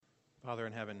Father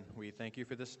in heaven, we thank you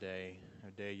for this day,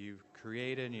 a day you've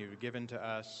created and you've given to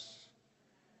us.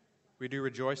 We do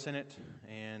rejoice in it,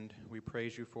 and we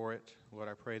praise you for it. Lord,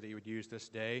 I pray that you would use this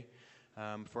day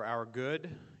for our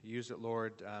good. Use it,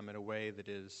 Lord, in a way that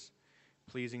is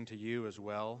pleasing to you as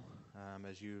well,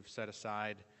 as you've set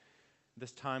aside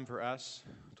this time for us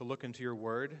to look into your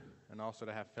word and also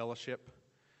to have fellowship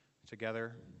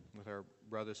together with our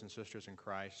brothers and sisters in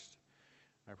Christ.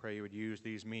 I pray you would use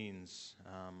these means,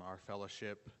 our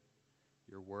fellowship,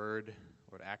 your word,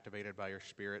 Lord, activated by your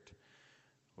Spirit.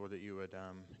 Lord, that you would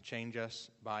change us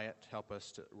by it, help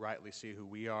us to rightly see who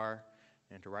we are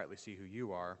and to rightly see who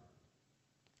you are.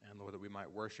 And Lord, that we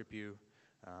might worship you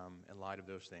in light of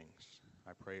those things.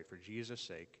 I pray it for Jesus'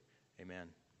 sake. Amen.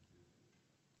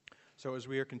 So as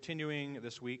we are continuing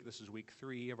this week, this is week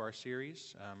 3 of our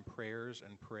series, Prayers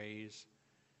and Praise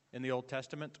in the Old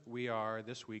Testament. We are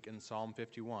this week in Psalm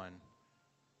 51.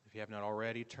 If you have not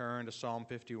already, turn to Psalm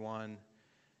 51.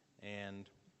 And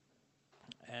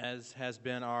as has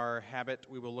been our habit,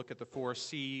 we will look at the 4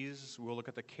 C's. We'll look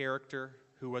at the character.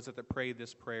 Who was it that prayed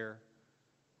this prayer?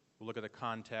 We'll look at the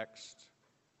context,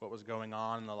 what was going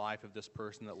on in the life of this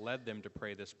person that led them to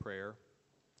pray this prayer.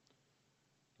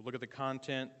 We'll look at the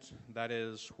content, that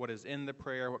is, what is in the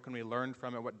prayer, what can we learn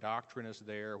from it, what doctrine is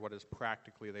there, what is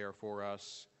practically there for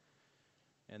us.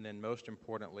 And then most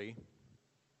importantly,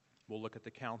 we'll look at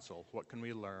the counsel. What can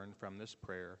we learn from this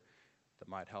prayer that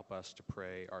might help us to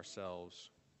pray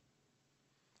ourselves?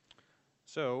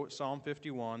 So, Psalm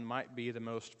 51 might be the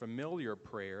most familiar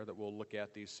prayer that we'll look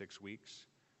at these 6 weeks.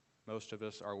 Most of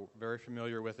us are very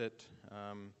familiar with it.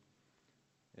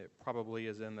 It probably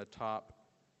is in the top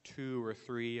 2 or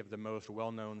 3 of the most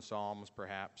well-known psalms,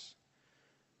 perhaps.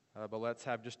 But let's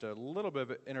have just a little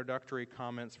bit of introductory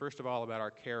comments, first of all, about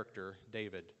our character,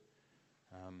 David.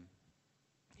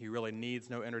 He really needs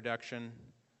no introduction,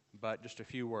 but just a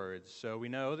few words. So we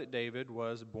know that David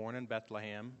was born in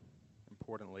Bethlehem,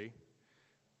 importantly,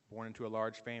 born into a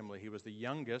large family. He was the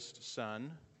youngest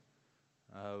son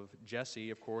of Jesse,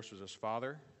 of course, was his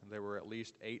father. There were at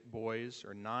least 8 boys,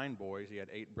 or 9 boys. He had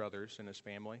 8 brothers in his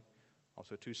family,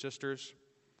 also 2 sisters.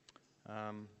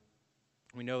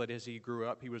 We know that as he grew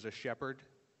up, he was a shepherd.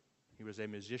 He was a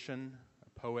musician,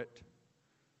 a poet,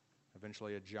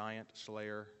 eventually a giant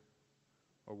slayer,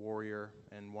 a warrior,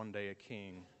 and one day a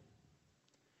king.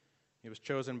 He was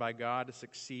chosen by God to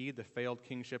succeed the failed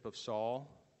kingship of Saul.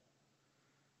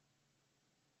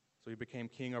 So he became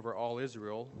king over all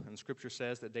Israel, and Scripture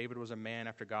says that David was a man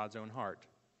after God's own heart.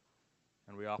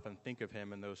 And we often think of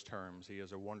him in those terms. He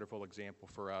is a wonderful example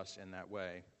for us in that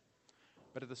way.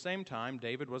 But at the same time,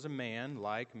 David was a man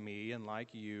like me and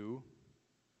like you,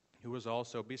 who was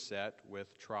also beset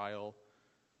with trial,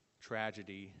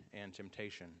 tragedy, and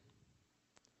temptation.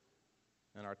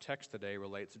 And our text today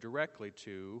relates directly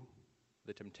to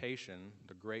the temptation,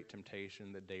 the great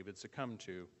temptation that David succumbed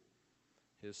to.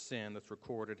 His sin that's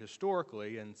recorded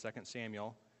historically in 2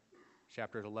 Samuel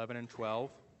chapters 11 and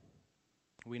 12.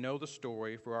 We know the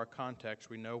story. For our context,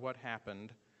 we know what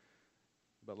happened.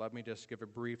 But let me just give a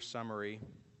brief summary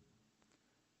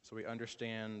so we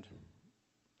understand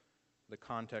the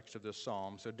context of this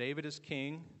psalm. So David is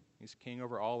king. He's king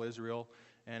over all Israel.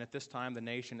 And at this time, the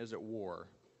nation is at war.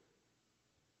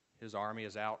 His army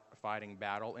is out fighting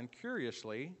battle. And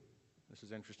curiously, this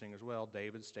is interesting as well,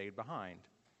 David stayed behind.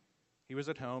 He was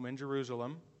at home in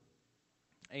Jerusalem.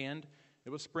 And it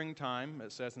was springtime,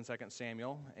 it says in 2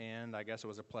 Samuel. And I guess it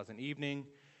was a pleasant evening.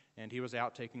 And he was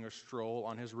out taking a stroll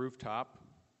on his rooftop.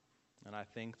 And I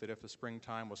think that if the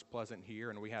springtime was pleasant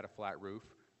here and we had a flat roof,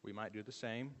 we might do the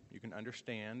same. You can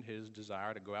understand his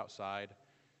desire to go outside,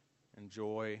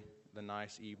 enjoy the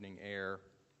nice evening air.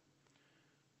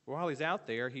 While he's out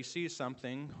there, he sees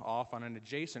something off on an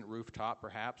adjacent rooftop,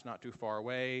 perhaps not too far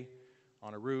away,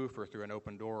 on a roof or through an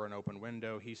open door or an open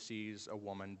window. He sees a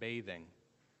woman bathing.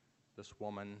 This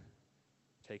woman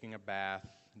taking a bath.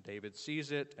 David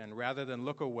sees it, and rather than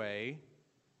look away,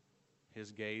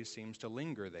 his gaze seems to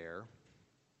linger there.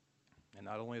 And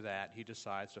not only that, he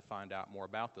decides to find out more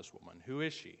about this woman. Who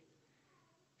is she?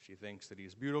 She thinks that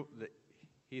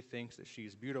he thinks that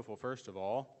she's beautiful, first of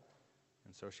all,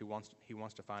 and so he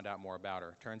wants to find out more about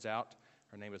her. Turns out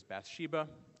her name is Bathsheba,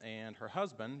 and her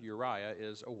husband, Uriah,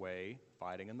 is away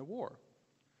fighting in the war.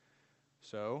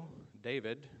 So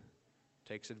David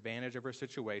takes advantage of her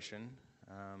situation,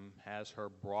 has her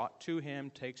brought to him,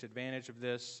 takes advantage of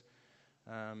this,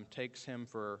 takes her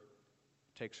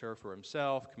for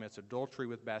himself, commits adultery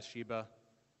with Bathsheba.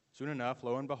 Soon enough,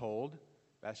 lo and behold,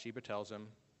 Bathsheba tells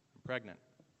him, "I'm pregnant."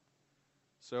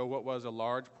 So what was a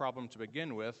large problem to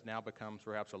begin with now becomes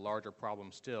perhaps a larger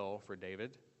problem still for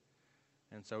David.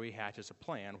 And so he hatches a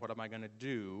plan. What am I going to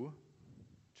do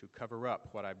to cover up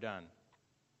what I've done?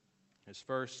 His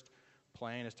first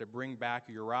plan is to bring back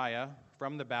Uriah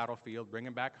from the battlefield, bring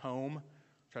him back home,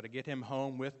 try to get him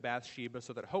home with Bathsheba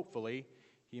so that hopefully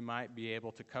he might be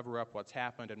able to cover up what's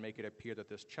happened and make it appear that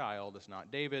this child is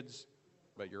not David's,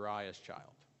 but Uriah's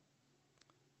child.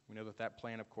 We know that that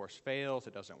plan, of course, fails.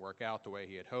 It doesn't work out the way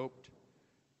he had hoped.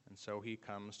 And so he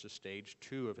comes to stage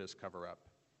 2 of his cover-up.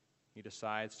 He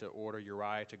decides to order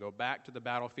Uriah to go back to the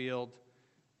battlefield,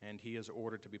 and he is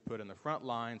ordered to be put in the front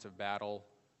lines of battle.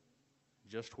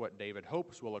 Just what David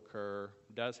hopes will occur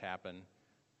does happen.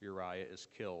 Uriah is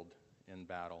killed in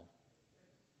battle.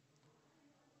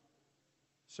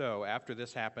 So after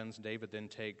this happens, David then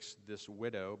takes this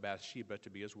widow, Bathsheba, to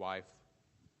be his wife.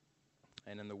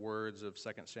 And in the words of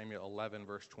 2 Samuel 11,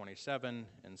 verse 27,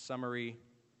 in summary,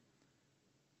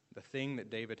 the thing that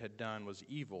David had done was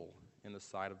evil in the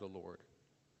sight of the Lord.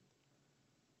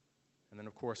 And then,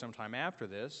 of course, sometime after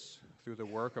this, through the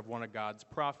work of one of God's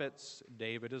prophets,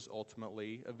 David is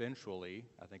eventually,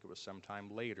 I think it was sometime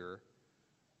later,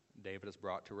 David is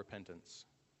brought to repentance.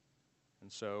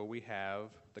 And so we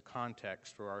have the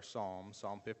context for our psalm.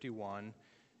 Psalm 51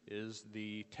 is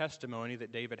the testimony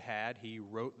that David had. He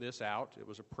wrote this out. It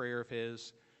was a prayer of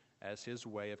his as his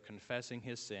way of confessing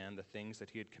his sin, the things that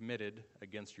he had committed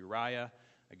against Uriah,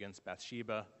 against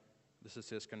Bathsheba. This is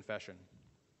his confession.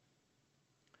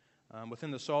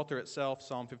 Within the Psalter itself,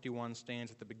 Psalm 51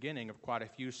 stands at the beginning of quite a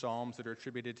few psalms that are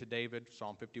attributed to David.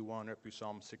 Psalm 51 up through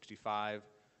Psalm 65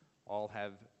 all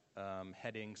have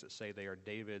headings that say they are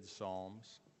David's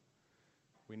psalms.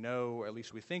 We know, or at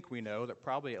least we think we know, that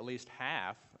probably at least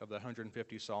half of the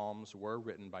 150 psalms were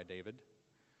written by David.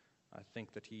 I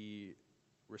think that he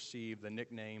received the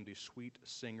nickname the sweet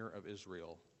singer of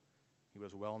Israel. He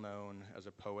was well known as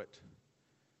a poet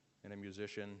and a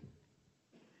musician.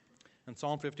 And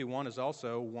Psalm 51 is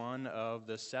also one of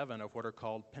the 7 of what are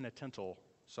called penitential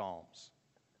psalms.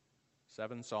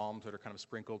 7 psalms that are kind of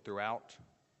sprinkled throughout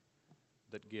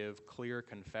that give clear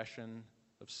confession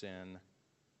of sin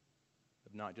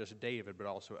of not just David, but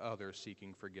also others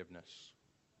seeking forgiveness.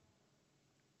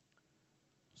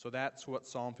 So that's what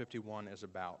Psalm 51 is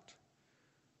about.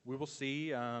 We will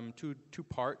see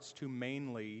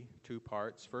mainly two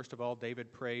parts. First of all,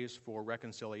 David prays for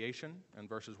reconciliation in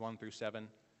verses 1 through 7.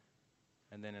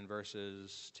 And then in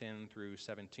verses 10 through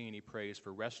 17, he prays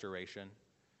for restoration.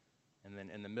 And then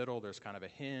in the middle, there's kind of a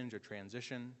hinge, a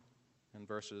transition in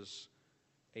verses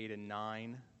 8 and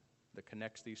 9 that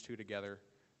connects these two together.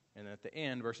 And then at the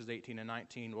end, verses 18 and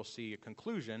 19, we'll see a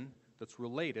conclusion that's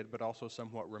related but also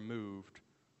somewhat removed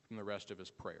from the rest of his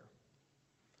prayer.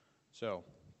 So,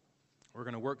 we're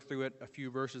going to work through it a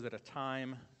few verses at a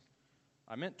time.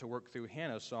 I meant to work through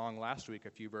Hannah's song last week a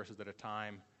few verses at a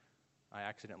time. I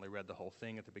accidentally read the whole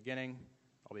thing at the beginning.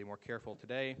 I'll be more careful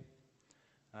today.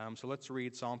 So let's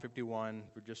read Psalm 51,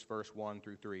 just verse 1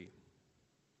 through 3,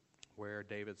 where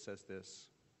David says this.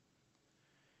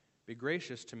 Be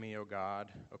gracious to me, O God,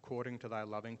 according to thy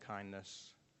loving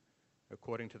kindness,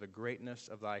 according to the greatness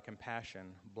of thy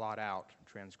compassion, blot out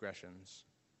transgressions.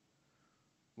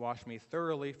 Wash me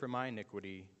thoroughly from my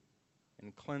iniquity,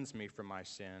 and cleanse me from my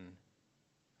sin,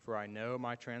 for I know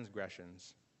my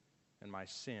transgressions, and my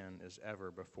sin is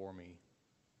ever before me.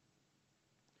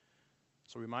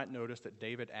 So we might notice that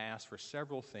David asked for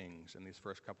several things in these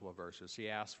first couple of verses. He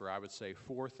asked for, I would say,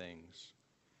 4 things.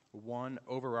 1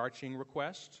 overarching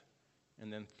request,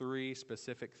 and then 3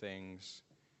 specific things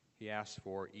he asked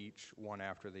for, each one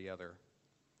after the other.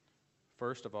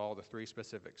 First of all, the 3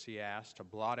 specifics. He asked to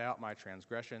blot out my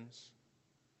transgressions,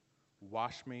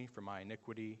 wash me from my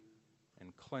iniquity,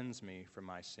 and cleanse me from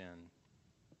my sin.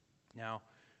 Now,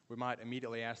 we might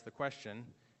immediately ask the question,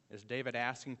 is David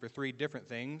asking for 3 different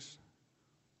things,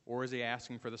 or is he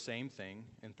asking for the same thing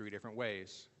in 3 different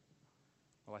ways?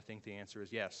 Well, I think the answer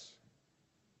is yes.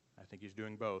 I think he's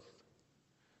doing both.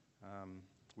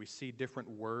 We see different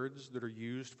words that are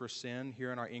used for sin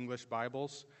here in our English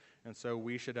Bibles, and so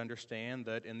we should understand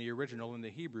that in the original, in the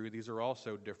Hebrew, these are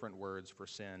also different words for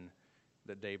sin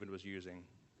that David was using.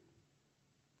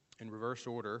 In reverse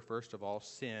order, first of all,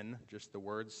 sin, just the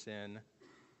word sin,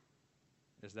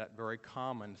 is that very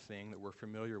common thing that we're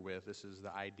familiar with. This is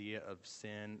the idea of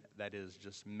sin that is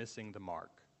just missing the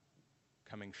mark,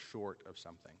 coming short of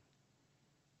something.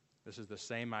 This is the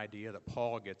same idea that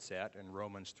Paul gets at in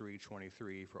Romans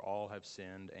 3:23, for all have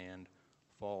sinned and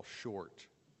fall short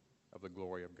of the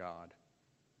glory of God.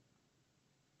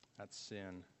 That's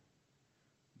sin.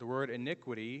 The word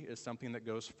iniquity is something that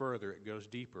goes further, it goes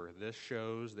deeper. This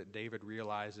shows that David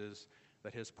realizes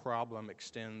that his problem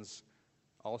extends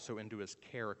also into his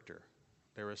character.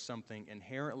 There is something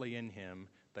inherently in him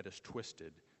that is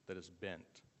twisted, that is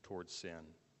bent towards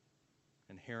sin,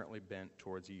 inherently bent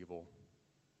towards evil.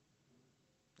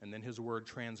 And then his word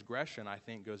transgression, I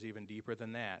think, goes even deeper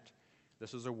than that.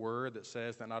 This is a word that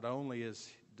says that not only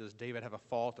does David have a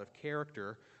fault of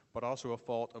character, but also a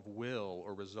fault of will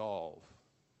or resolve.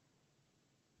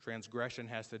 Transgression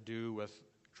has to do with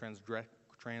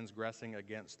transgressing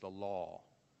against the law.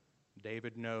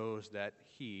 David knows that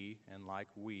he, and like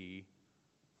we,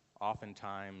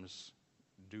 oftentimes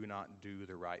do not do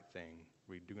the right thing.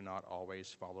 We do not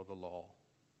always follow the law.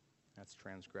 That's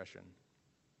transgression.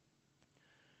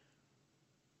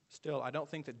 Still, I don't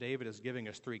think that David is giving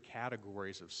us three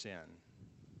categories of sin.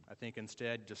 I think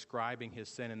instead, describing his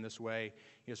sin in this way,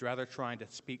 he is rather trying to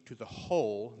speak to the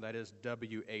whole, that is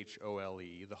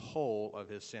W-H-O-L-E, the whole of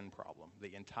his sin problem,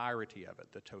 the entirety of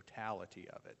it, the totality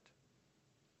of it.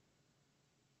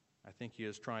 I think he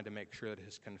is trying to make sure that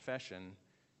his confession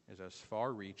is as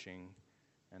far-reaching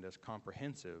and as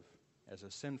comprehensive as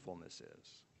his sinfulness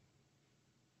is.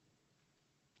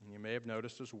 And you may have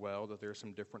noticed as well that there are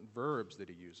some different verbs that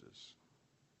he uses.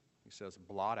 He says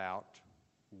blot out,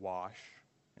 wash,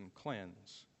 and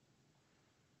cleanse.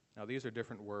 Now these are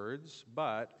different words,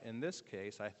 but in this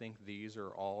case I think these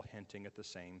are all hinting at the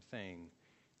same thing.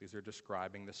 These are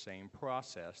describing the same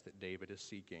process that David is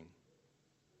seeking.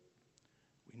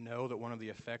 We know that one of the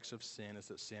effects of sin is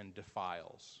that sin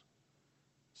defiles.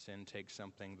 Sin takes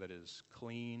something that is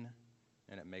clean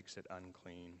and it makes it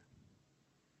unclean.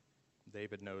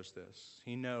 David knows this.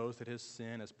 He knows that his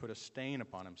sin has put a stain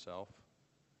upon himself,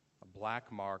 a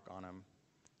black mark on him,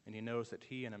 and he knows that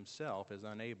he in himself is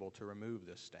unable to remove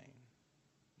this stain.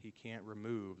 He can't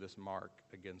remove this mark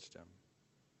against him.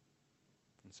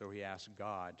 And so he asks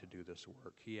God to do this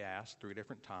work. He asks 3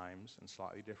 different times in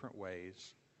slightly different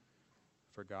ways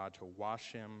for God to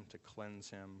wash him, to cleanse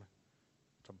him,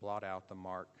 to blot out the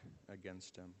mark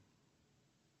against him.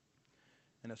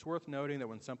 And it's worth noting that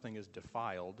when something is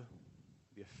defiled,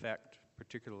 the effect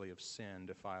particularly of sin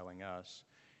defiling us,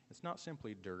 it's not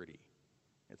simply dirty.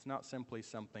 It's not simply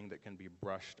something that can be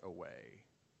brushed away.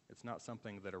 It's not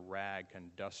something that a rag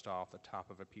can dust off the top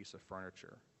of a piece of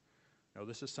furniture. No,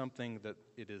 this is something that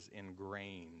it is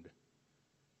ingrained.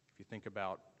 If you think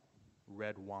about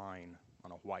red wine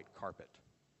on a white carpet,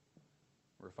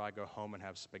 or if I go home and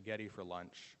have spaghetti for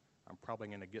lunch, I'm probably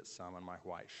going to get some on my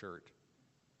white shirt.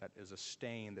 That is a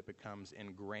stain that becomes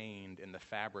ingrained in the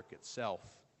fabric itself.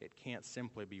 It can't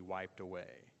simply be wiped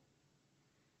away.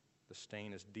 The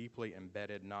stain is deeply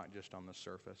embedded, not just on the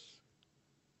surface.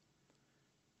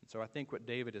 And so I think what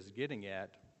David is getting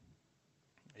at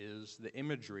is the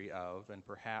imagery of, and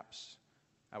perhaps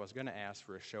I was going to ask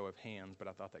for a show of hands, but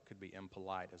I thought that could be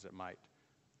impolite as it might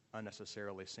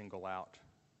unnecessarily single out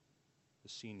the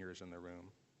seniors in the room.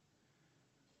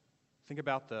 Think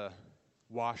about the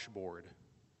washboard,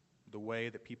 the way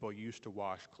that people used to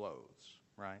wash clothes,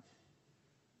 right?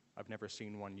 I've never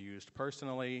seen one used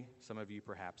personally. Some of you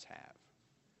perhaps have.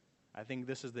 I think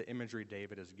this is the imagery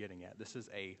David is getting at. This is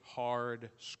a hard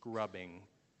scrubbing.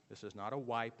 This is not a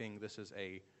wiping. This is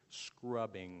a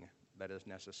scrubbing that is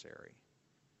necessary.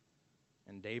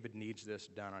 And David needs this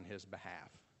done on his behalf.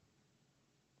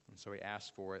 And so he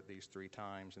asks for it these 3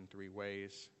 times in 3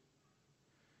 ways.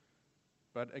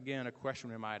 But again, a question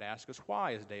we might ask is,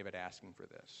 why is David asking for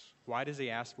this? Why does he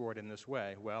ask for it in this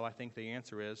way? Well, I think the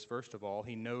answer is, first of all,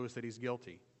 he knows that he's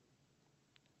guilty.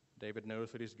 David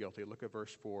knows that he's guilty. Look at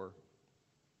verse 4.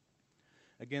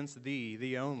 Against thee,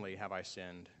 thee only, have I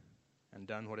sinned, and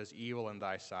done what is evil in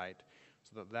thy sight,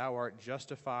 so that thou art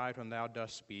justified when thou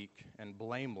dost speak, and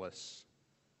blameless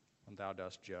when thou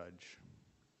dost judge.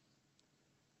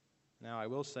 Now, I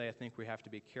will say I think we have to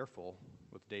be careful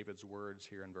with David's words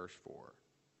here in verse 4.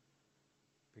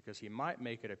 Because he might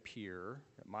make it appear,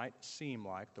 it might seem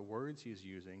like the words he's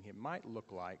using, it might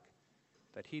look like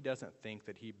that he doesn't think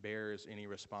that he bears any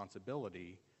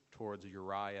responsibility towards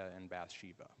Uriah and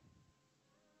Bathsheba.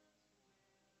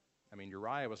 I mean,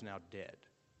 Uriah was now dead.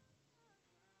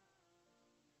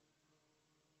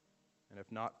 And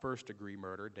if not first-degree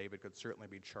murder, David could certainly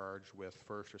be charged with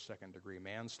first- or second-degree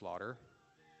manslaughter.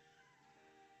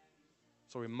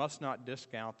 So we must not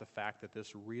discount the fact that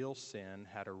this real sin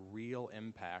had a real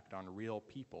impact on real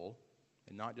people,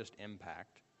 and not just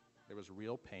impact. There was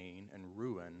real pain and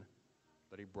ruin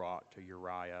that he brought to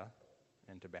Uriah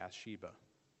and to Bathsheba.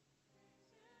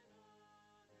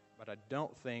 But I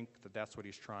don't think that that's what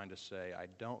he's trying to say. I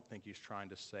don't think he's trying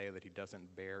to say that he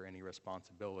doesn't bear any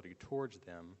responsibility towards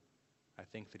them. I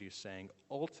think that he's saying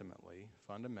ultimately,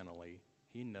 fundamentally,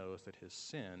 he knows that his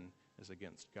sin is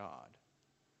against God.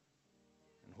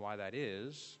 And why that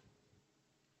is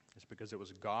It's because it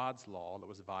was God's law that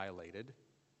was violated,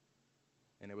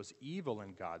 and it was evil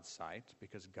in God's sight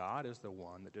because God is the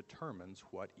one that determines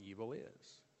what evil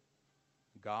is.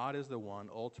 God is the one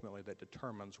ultimately that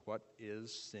determines what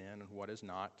is sin and what is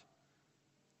not.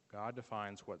 God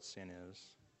defines what sin is.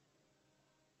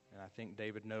 And I think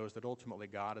David knows that ultimately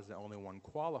God is the only one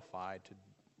qualified to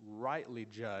rightly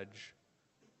judge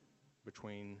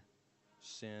between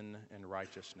sin and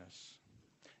righteousness.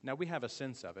 Now, we have a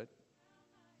sense of it.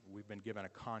 We've been given a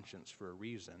conscience for a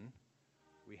reason.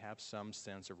 We have some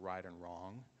sense of right and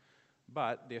wrong.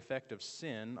 But the effect of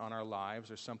sin on our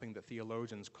lives is something that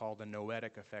theologians call the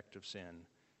noetic effect of sin.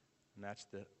 And that's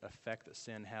the effect that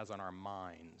sin has on our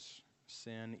minds.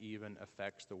 Sin even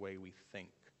affects the way we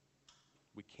think.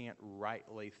 We can't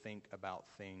rightly think about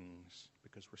things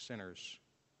because we're sinners.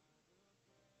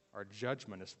 Our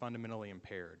judgment is fundamentally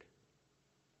impaired.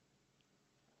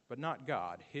 But not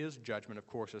God. His judgment, of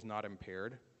course, is not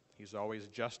impaired. He's always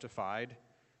justified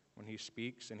when he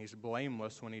speaks, and he's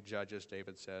blameless when he judges,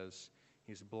 David says.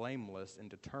 He's blameless in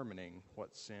determining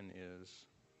what sin is.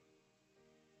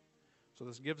 So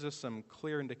this gives us some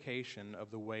clear indication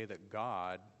of the way that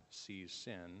God sees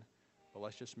sin. But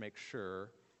let's just make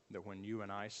sure that when you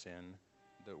and I sin,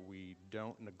 that we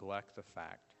don't neglect the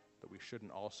fact that we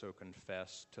shouldn't also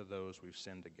confess to those we've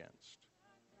sinned against.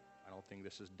 I don't think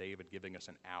this is David giving us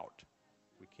an out.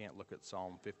 We can't look at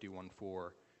Psalm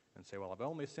 51:4 and say, well, I've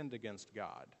only sinned against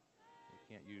God.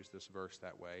 We can't use this verse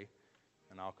that way.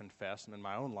 And I'll confess, and in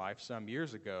my own life some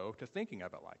years ago, to thinking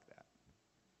of it like that.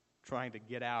 Trying to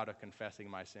get out of confessing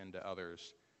my sin to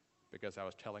others because I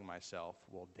was telling myself,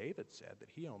 well, David said that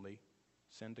he only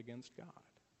sinned against God.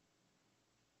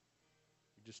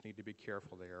 You just need to be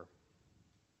careful there.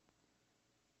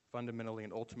 Fundamentally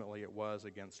and ultimately, it was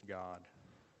against God.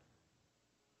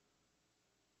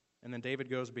 And then David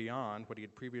goes beyond what he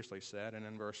had previously said, and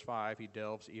in verse 5, he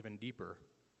delves even deeper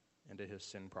into his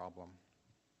sin problem.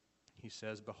 He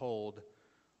says, "Behold,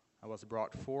 I was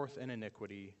brought forth in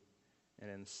iniquity,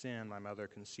 and in sin my mother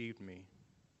conceived me."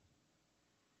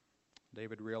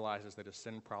 David realizes that his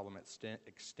sin problem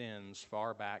extends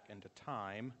far back into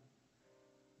time,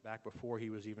 back before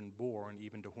he was even born,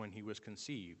 even to when he was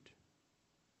conceived.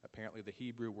 Apparently the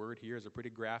Hebrew word here is a pretty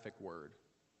graphic word.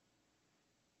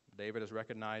 David is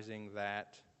recognizing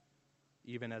that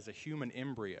even as a human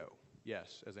embryo,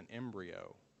 yes, as an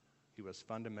embryo, he was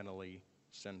fundamentally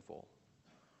sinful.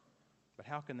 But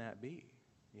how can that be?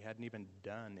 He hadn't even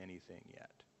done anything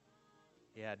yet.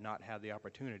 He had not had the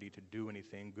opportunity to do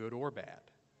anything good or bad.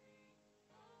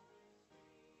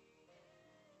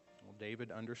 Well,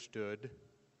 David understood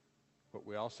what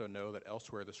we also know that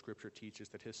elsewhere the Scripture teaches,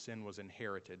 that his sin was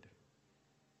inherited,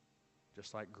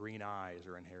 just like green eyes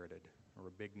are inherited, or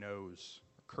a big nose,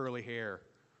 or curly hair,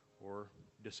 or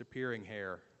disappearing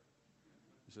hair.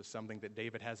 This is something that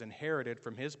David has inherited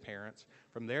from his parents,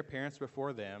 from their parents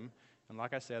before them. And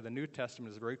like I said, the New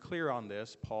Testament is very clear on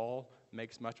this. Paul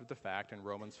makes much of the fact in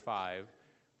Romans 5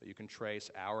 that you can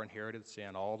trace our inherited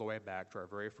sin all the way back to our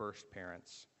very first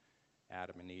parents,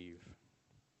 Adam and Eve.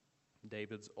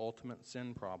 David's ultimate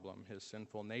sin problem, his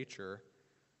sinful nature,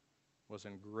 was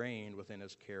ingrained within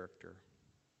his character.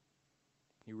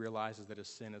 He realizes that his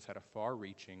sin has had a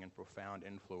far-reaching and profound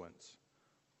influence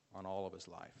on all of his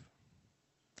life.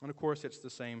 And of course, it's the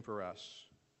same for us.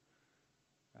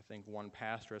 I think one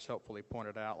pastor has helpfully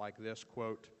pointed out like this,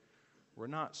 quote, "We're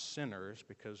not sinners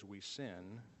because we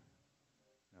sin.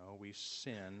 No, we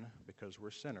sin because we're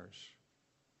sinners,"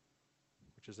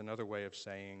 which is another way of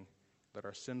saying that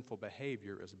our sinful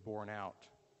behavior is born out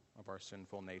of our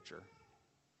sinful nature.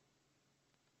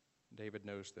 David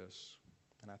knows this,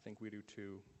 and I think we do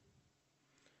too.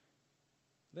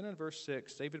 Then in verse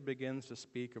 6, David begins to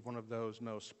speak of one of those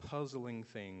most puzzling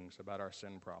things about our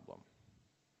sin problem.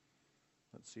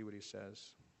 Let's see what he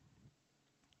says.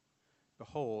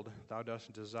 "Behold, thou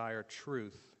dost desire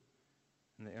truth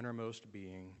in the innermost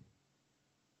being,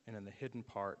 and in the hidden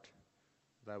part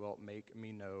thou wilt make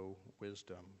me know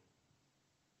wisdom."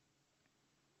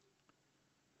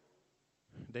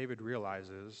 David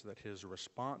realizes that his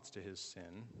response to his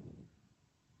sin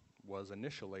was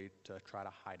initially to try to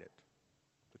hide it,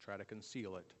 to try to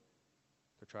conceal it,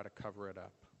 to try to cover it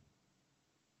up,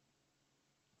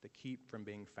 to keep from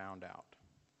being found out.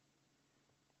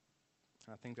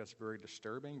 I think that's very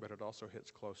disturbing, but it also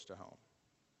hits close to home.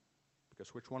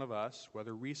 Because which one of us,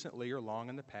 whether recently or long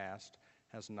in the past,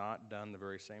 has not done the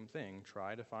very same thing,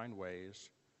 try to find ways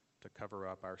to cover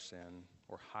up our sin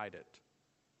or hide it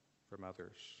from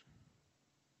others?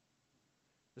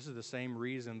 This is the same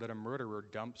reason that a murderer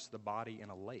dumps the body in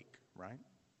a lake, right?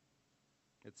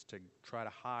 It's to try to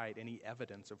hide any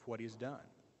evidence of what he's done.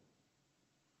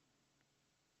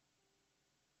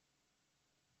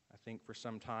 think for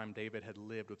some time David had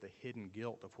lived with the hidden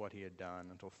guilt of what he had done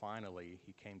until finally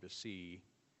he came to see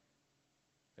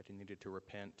that he needed to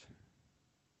repent.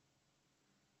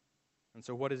 And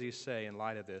so what does he say in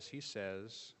light of this? He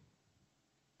says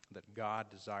that God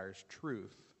desires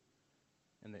truth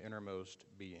in the innermost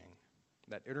being.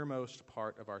 That innermost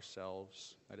part of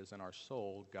ourselves, that is in our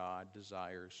soul, God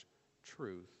desires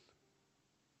truth.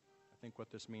 I think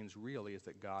what this means really is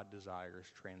that God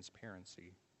desires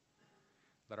transparency.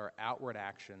 That our outward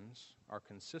actions are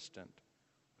consistent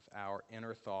with our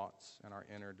inner thoughts and our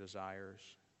inner desires.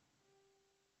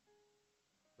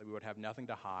 That we would have nothing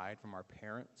to hide from our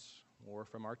parents or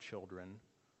from our children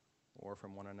or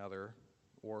from one another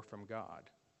or from God.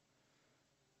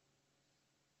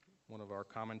 One of our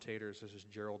commentators, this is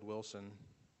Gerald Wilson,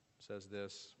 says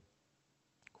this,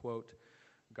 quote,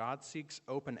 God seeks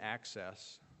open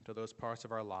access to those parts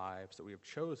of our lives that we have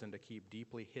chosen to keep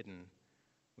deeply hidden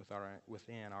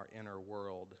within our inner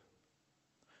world.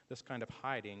 This kind of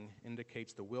hiding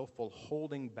indicates the willful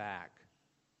holding back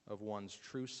of one's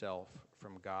true self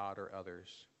from God or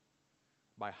others.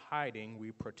 By hiding,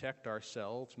 we protect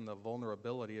ourselves from the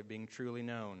vulnerability of being truly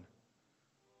known.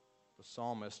 The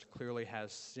psalmist clearly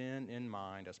has sin in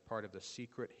mind as part of the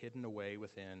secret hidden away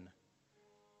within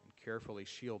and carefully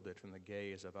shielded from the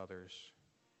gaze of others.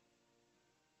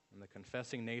 And the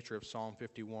confessing nature of Psalm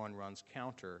 51 runs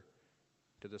counter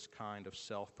to this kind of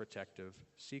self-protective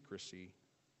secrecy,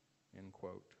 end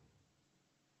quote.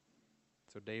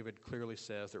 So David clearly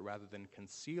says that rather than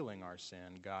concealing our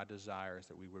sin, God desires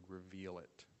that we would reveal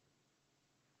it.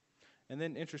 And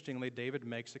then, interestingly, David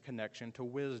makes a connection to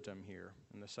wisdom here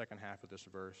in the second half of this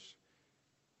verse.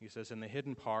 He says, in the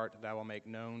hidden part, thou wilt make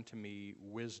known to me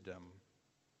wisdom.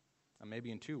 And maybe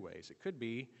in two ways. It could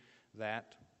be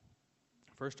that,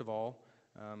 first of all,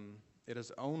 it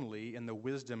is only in the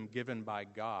wisdom given by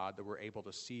God that we're able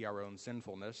to see our own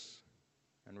sinfulness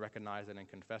and recognize it and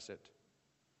confess it.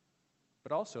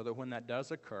 But also that when that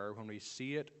does occur, when we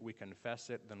see it, we confess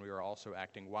it, then we are also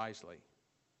acting wisely.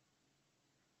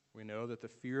 We know that the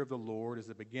fear of the Lord is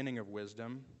the beginning of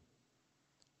wisdom.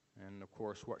 And of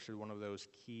course, what should one of those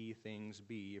key things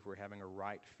be if we're having a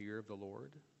right fear of the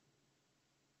Lord?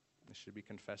 It should be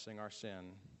confessing our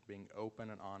sin, being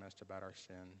open and honest about our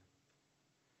sin.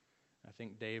 I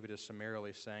think David is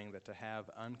summarily saying that to have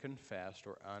unconfessed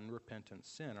or unrepentant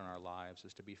sin in our lives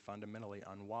is to be fundamentally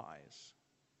unwise.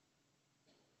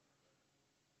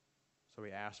 So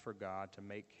he asks for God to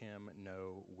make him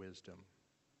know wisdom.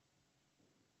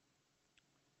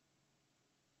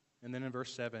 And then in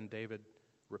verse 7, David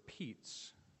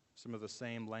repeats some of the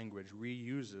same language,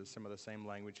 reuses some of the same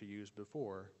language he used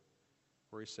before,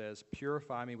 where he says,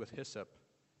 purify me with hyssop,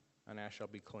 and I shall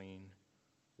be clean.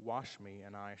 Wash me,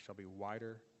 and I shall be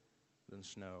whiter than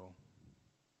snow.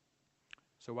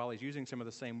 So while he's using some of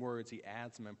the same words, he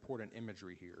adds some important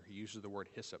imagery here. He uses the word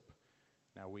hyssop.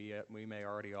 Now, we may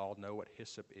already all know what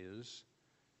hyssop is.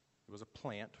 It was a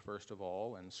plant, first of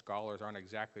all, and scholars aren't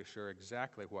exactly sure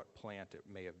exactly what plant it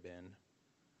may have been.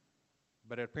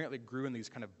 But it apparently grew in these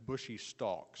kind of bushy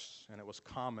stalks, and it was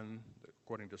common,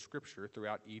 according to Scripture,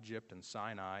 throughout Egypt and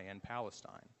Sinai and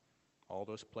Palestine, all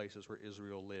those places where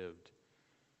Israel lived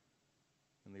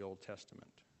in the Old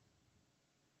Testament.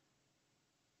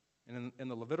 And in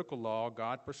the Levitical law,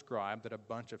 God prescribed that a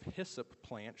bunch of hyssop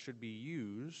plant should be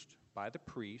used by the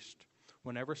priest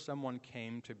whenever someone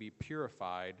came to be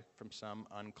purified from some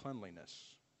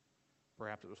uncleanliness.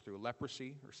 Perhaps it was through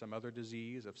leprosy or some other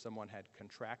disease if someone had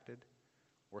contracted,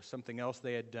 or something else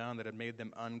they had done that had made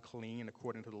them unclean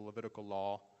according to the Levitical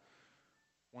law.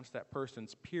 Once that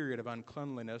person's period of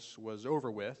uncleanliness was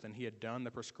over with and he had done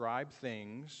the prescribed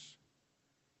things,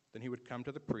 then he would come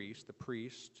to the priest. The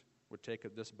priest would take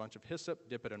this bunch of hyssop,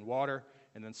 dip it in water,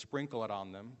 and then sprinkle it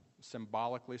on them,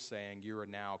 symbolically saying, you are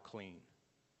now clean.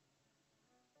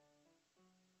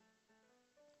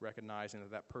 Recognizing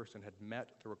that that person had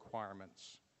met the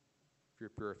requirements for your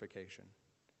purification.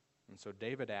 And so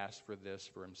David asked for this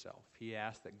for himself. He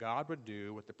asked that God would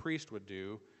do what the priest would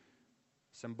do,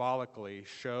 symbolically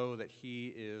show that he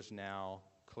is now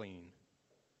clean.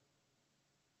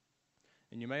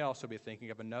 And you may also be thinking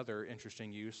of another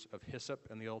interesting use of hyssop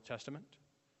in the Old Testament.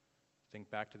 Think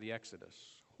back to the Exodus.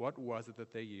 What was it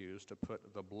that they used to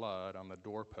put the blood on the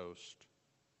doorpost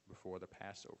before the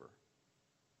Passover?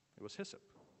 It was hyssop.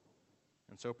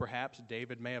 And so perhaps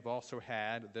David may have also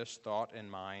had this thought in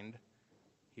mind.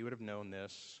 He would have known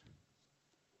this,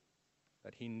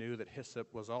 that he knew that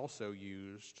hyssop was also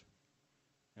used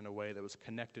in a way that was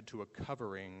connected to a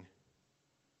covering,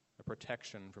 a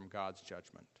protection from God's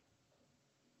judgment.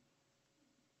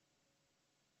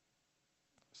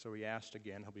 So he asked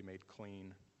again, he'll be made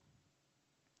clean.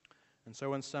 And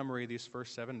so in summary, these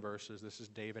first 7 verses, this is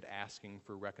David asking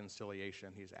for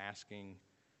reconciliation. He's asking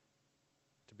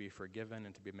to be forgiven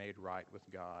and to be made right with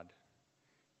God.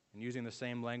 And using the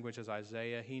same language as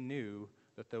Isaiah, he knew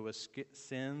that though his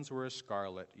sins were as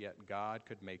scarlet, yet God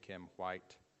could make him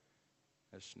white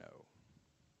as snow.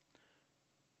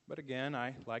 But again,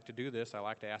 I like to do this. I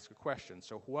like to ask a question.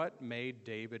 So what made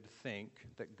David think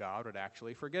that God would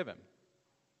actually forgive him?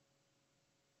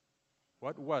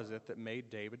 What was it that made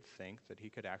David think that he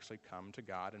could actually come to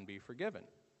God and be forgiven?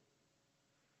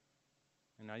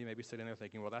 And now you may be sitting there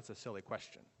thinking, well, that's a silly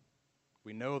question.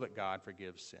 We know that God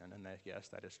forgives sin, and that, yes,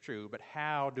 that is true. But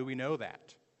how do we know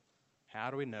that? How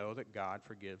do we know that God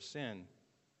forgives sin?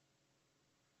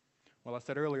 Well, I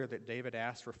said earlier that David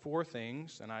asked for 4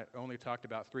 things, and I only talked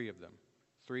about 3 of them.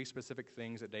 3 specific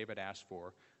things that David asked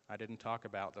for. I didn't talk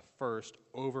about the first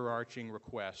overarching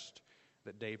request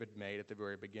that David made at the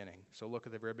very beginning. So look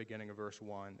at the very beginning of verse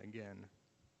 1 again.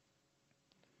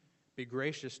 Be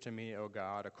gracious to me, O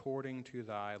God, according to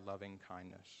thy loving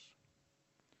kindness.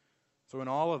 So in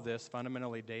all of this,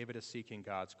 fundamentally, David is seeking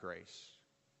God's grace.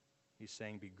 He's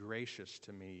saying, be gracious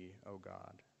to me, O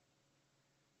God.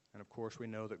 And of course, we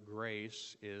know that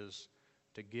grace is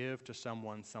to give to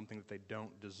someone something that they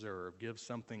don't deserve, give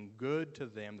something good to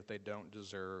them that they don't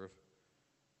deserve.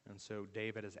 And so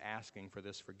David is asking for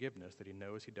this forgiveness that he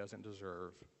knows he doesn't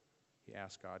deserve. He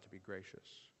asks God to be gracious.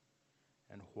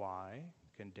 And why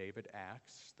can David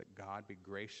ask that God be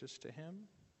gracious to him?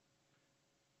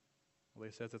 Well,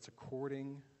 he says it's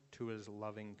according to his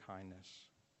loving kindness.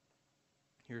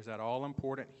 Here's that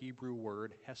all-important Hebrew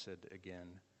word, hesed,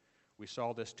 again. We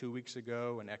saw this 2 weeks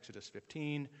ago in Exodus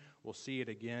 15. We'll see it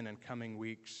again in coming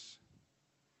weeks.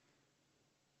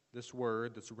 This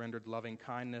word that's rendered loving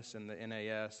kindness in the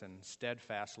NAS and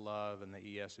steadfast love in the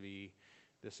ESV,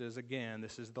 this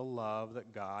is the love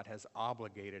that God has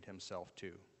obligated himself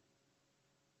to.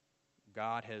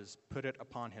 God has put it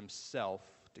upon himself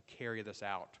to carry this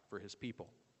out for his people.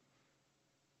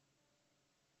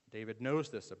 David knows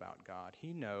this about God.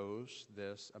 He knows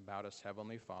this about his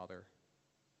heavenly Father.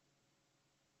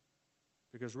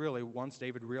 Because really, once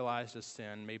David realized his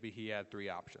sin, maybe he had 3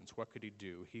 options. What could he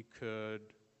do? He could,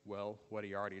 well, what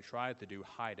he already tried to do,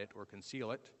 hide it or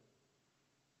conceal it.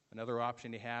 Another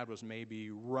option he had was maybe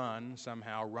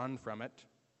somehow run from it.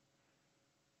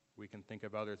 We can think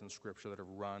of others in Scripture that have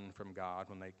run from God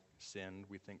when they sinned.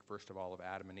 We think, first of all, of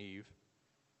Adam and Eve.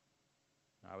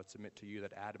 I would submit to you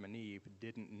that Adam and Eve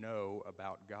didn't know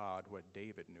about God what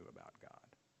David knew about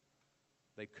God.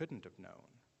 They couldn't have known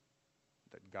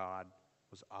that God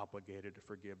was obligated to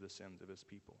forgive the sins of his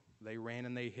people. They ran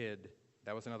and they hid.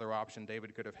 That was another option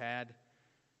David could have had.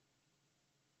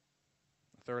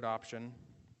 A third option,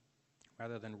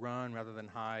 rather than run, rather than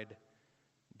hide,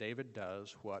 David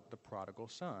does what the prodigal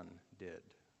son did.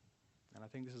 And I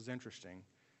think this is interesting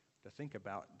to think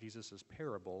about Jesus'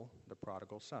 parable, the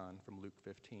prodigal son, from Luke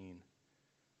 15,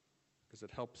 because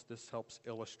this helps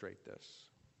illustrate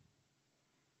this.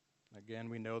 Again,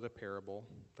 we know the parable.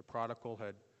 The prodigal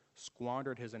had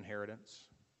squandered his inheritance,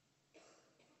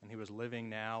 and he was living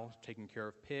now taking care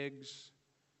of pigs,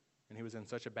 and he was in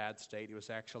such a bad state, he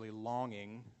was actually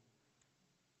longing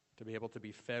to be able to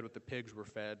be fed what the pigs were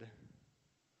fed.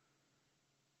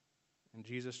 And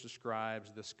Jesus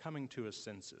describes this coming to his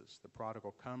senses. The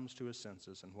prodigal comes to his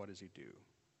senses, and what does he do?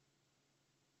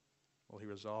 Well, he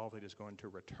resolved that he's going to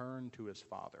return to his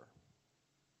father.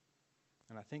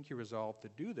 And I think he resolved to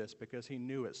do this because he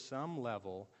knew at some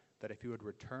level that if he would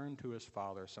return to his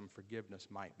father, some forgiveness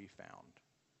might be found.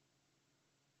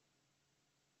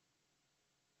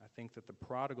 I think that the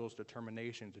prodigal's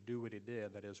determination to do what he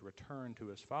did, that is, return to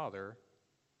his father,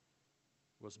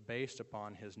 was based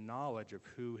upon his knowledge of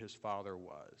who his father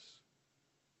was,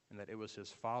 and that it was his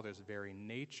father's very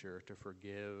nature to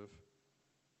forgive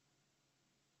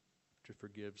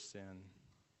sin.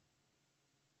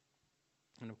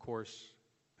 And of course,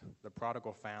 the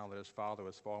prodigal found that his father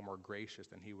was far more gracious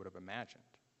than he would have imagined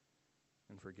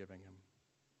in forgiving him.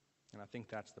 And I think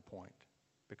that's the point.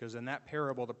 Because in that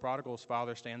parable, the prodigal's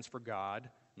father stands for God,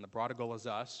 and the prodigal is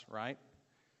us, right?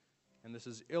 And this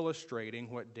is illustrating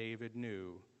what David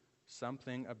knew,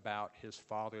 something about his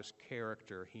father's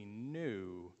character. He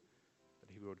knew that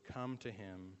he would come to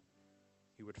him,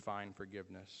 he would find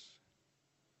forgiveness.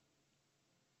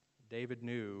 David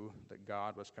knew that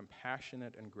God was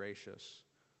compassionate and gracious,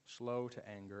 slow to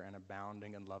anger, and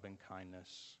abounding in loving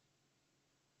kindness.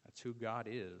 That's who God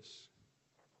is.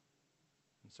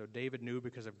 And so David knew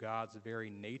because of God's very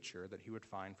nature that he would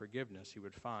find forgiveness, he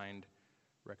would find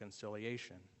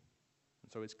reconciliation.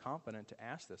 And so he's confident to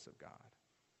ask this of God.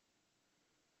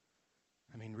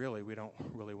 I mean, really, we don't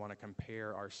really want to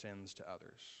compare our sins to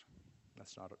others.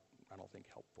 That's not, I don't think,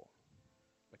 helpful.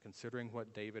 But considering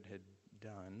what David had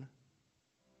done,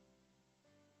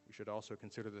 we should also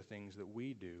consider the things that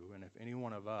we do. And if any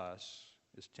one of us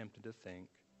is tempted to think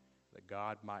that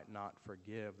God might not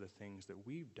forgive the things that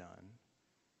we've done,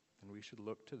 then we should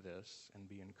look to this and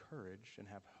be encouraged and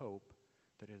have hope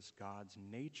that it is God's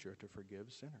nature to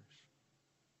forgive sinners.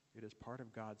 It is part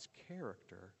of God's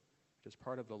character. It is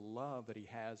part of the love that he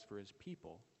has for his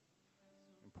people.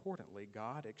 Importantly,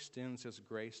 God extends his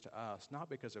grace to us not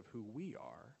because of who we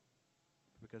are,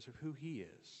 but because of who he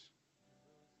is.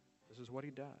 This is what he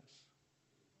does.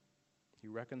 He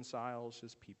reconciles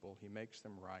his people. He makes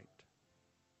them right.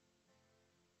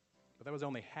 But that was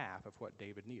only half of what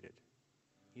David needed.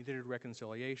 He needed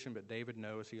reconciliation, but David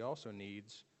knows he also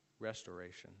needs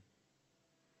restoration.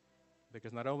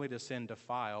 Because not only does sin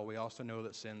defile, we also know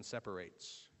that sin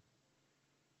separates.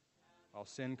 While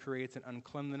sin creates an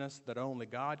uncleanness that only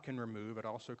God can remove, it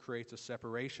also creates a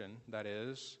separation, that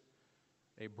is,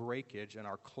 a breakage in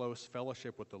our close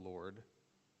fellowship with the Lord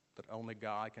that only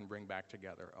God can bring back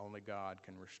together, only God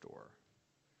can restore.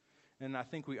 And I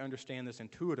think we understand this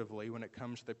intuitively when it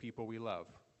comes to the people we love.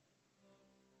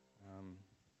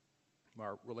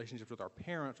 Our relationships with our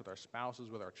parents, with our spouses,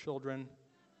 with our children.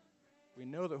 We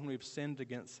know that when we've sinned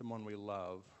against someone we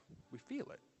love, we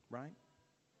feel it, right?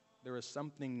 There is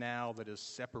something now that is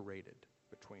separated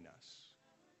between us.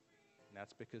 And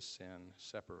that's because sin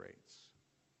separates.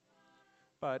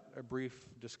 But a brief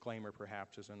disclaimer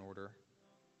perhaps is in order.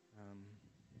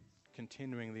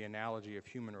 Continuing the analogy of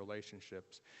human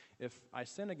relationships. If I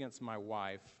sin against my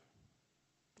wife,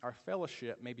 our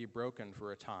fellowship may be broken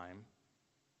for a time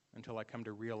until I come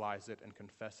to realize it and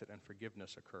confess it and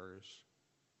forgiveness occurs.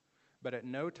 But at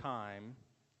no time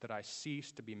that I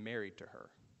cease to be married to her,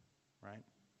 right?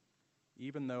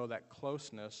 Even though that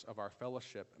closeness of our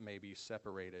fellowship may be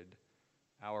separated,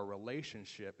 our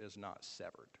relationship is not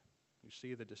severed. You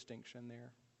see the distinction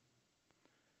there?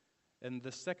 In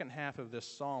the second half of this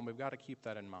psalm, we've got to keep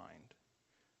that in mind.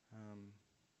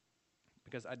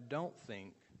 Because I don't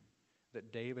think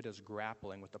that David is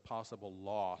grappling with the possible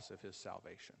loss of his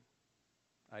salvation.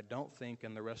 I don't think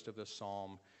in the rest of this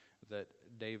psalm that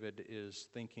David is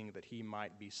thinking that he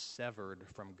might be severed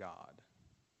from God.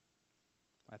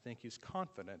 I think he's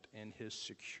confident in his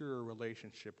secure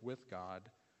relationship with God,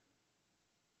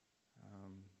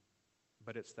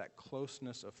 but it's that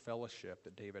closeness of fellowship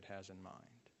that David has in mind.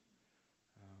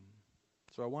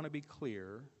 So I want to be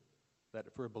clear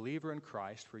that for a believer in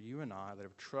Christ, for you and I that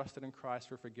have trusted in Christ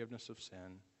for forgiveness of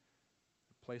sin,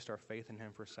 placed our faith in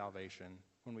him for salvation,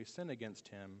 when we sin against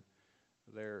him,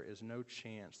 there is no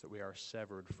chance that we are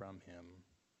severed from him,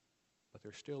 but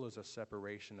there still is a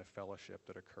separation of fellowship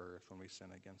that occurs when we sin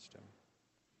against him.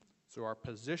 So our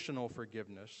positional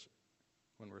forgiveness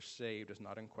when we're saved is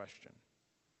not in question,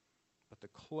 but the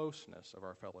closeness of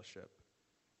our fellowship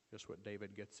is what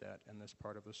David gets at in this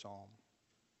part of the psalm.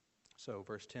 So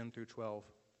verse 10 through 12,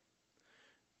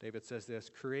 David says this,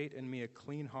 "Create in me a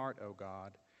clean heart, O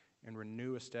God, and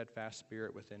renew a steadfast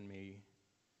spirit within me.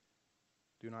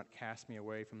 Do not cast me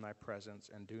away from thy presence,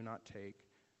 and do not take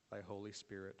thy Holy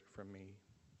Spirit from me."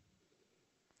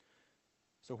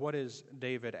 So what is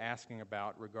David asking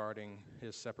about regarding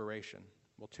his separation?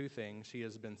 Well, two things. He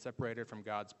has been separated from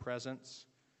God's presence,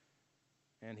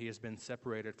 and he has been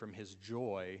separated from his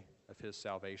joy of his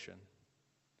salvation.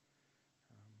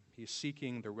 He's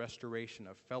seeking the restoration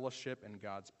of fellowship in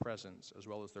God's presence, as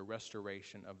well as the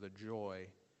restoration of the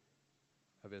joy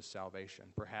of his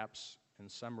salvation. Perhaps, in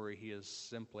summary, he is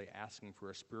simply asking for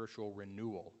a spiritual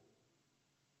renewal.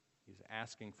 He's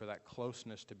asking for that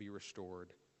closeness to be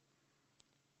restored.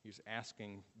 He's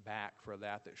asking back for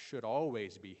that should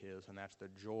always be his, and that's the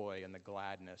joy and the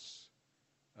gladness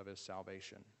of his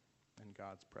salvation in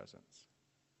God's presence.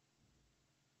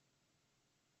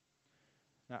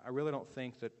 Now, I really don't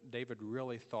think that David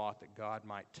really thought that God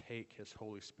might take his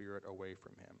Holy Spirit away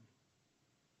from him,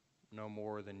 no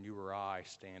more than you or I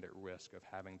stand at risk of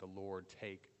having the Lord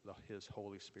take his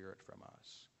Holy Spirit from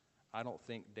us. I don't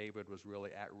think David was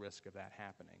really at risk of that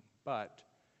happening, but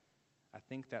I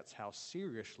think that's how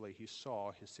seriously he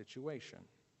saw his situation.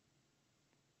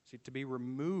 See, to be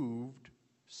removed,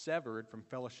 severed from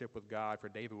fellowship with God for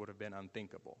David would have been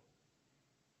unthinkable.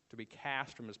 To be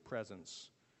cast from his presence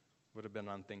would have been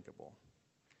unthinkable.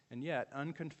 And yet,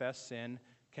 unconfessed sin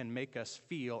can make us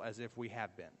feel as if we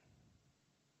have been.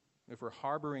 If we're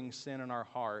harboring sin in our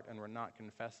heart and we're not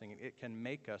confessing it, it can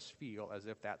make us feel as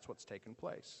if that's what's taken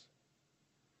place.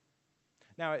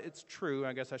 Now, it's true,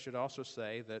 I guess I should also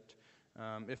say, that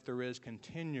If there is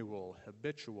continual,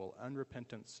 habitual,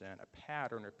 unrepentant sin, a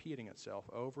pattern repeating itself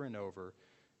over and over,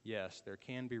 yes, there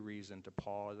can be reason to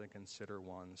pause and consider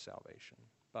one's salvation.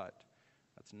 But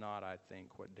that's not, I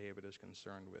think, what David is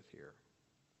concerned with here.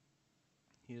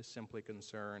 He is simply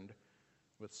concerned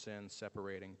with sin's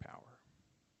separating power.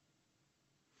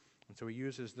 And so he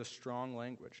uses this strong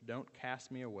language, don't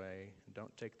cast me away, and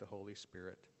don't take the Holy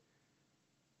Spirit.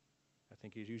 I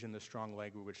think he's using this strong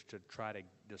language to try to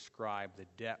describe the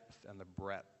depth and the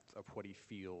breadth of what he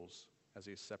feels as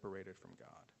he's separated from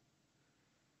God.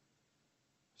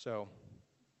 So,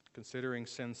 considering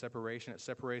sin separation, it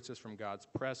separates us from God's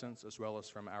presence as well as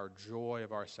from our joy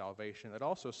of our salvation. It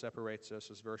also separates us,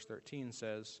 as verse 13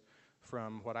 says,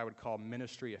 from what I would call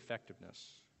ministry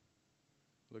effectiveness.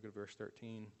 Look at verse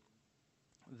 13.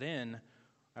 Then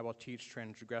I will teach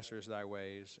transgressors thy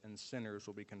ways, and sinners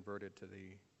will be converted to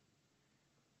thee.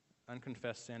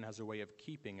 Unconfessed sin has a way of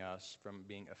keeping us from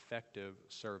being effective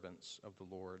servants of the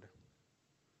Lord.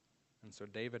 And so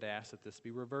David asked that this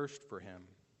be reversed for him.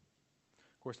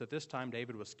 Of course, at this time,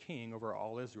 David was king over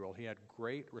all Israel. He had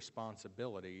great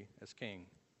responsibility as king.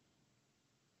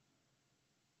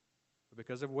 But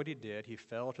because of what he did, he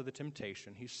fell to the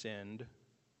temptation, he sinned,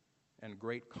 and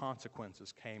great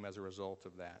consequences came as a result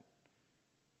of that.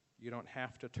 You don't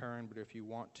have to turn, but if you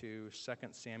want to, 2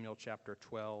 Samuel chapter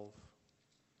 12.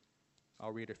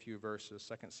 I'll read a few verses.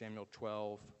 2 Samuel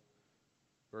 12,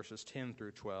 verses 10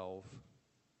 through 12.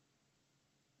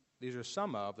 These are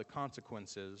some of the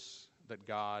consequences that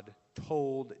God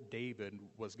told David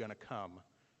was going to come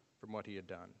from what he had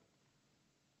done.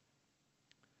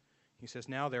 He says,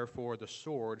 Now therefore the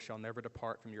sword shall never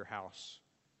depart from your house,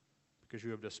 because you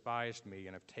have despised me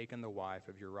and have taken the wife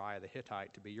of Uriah the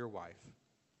Hittite to be your wife.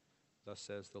 Thus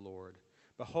says the Lord,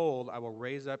 Behold, I will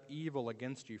raise up evil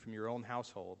against you from your own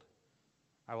household.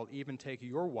 I will even take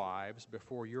your wives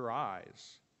before your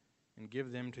eyes and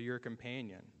give them to your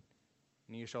companion,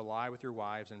 and you shall lie with your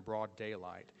wives in broad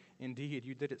daylight. Indeed,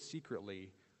 you did it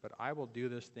secretly, but I will do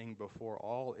this thing before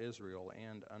all Israel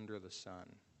and under the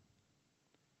sun.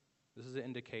 This is an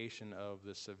indication of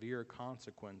the severe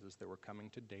consequences that were coming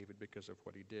to David because of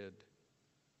what he did.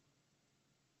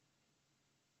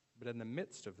 But in the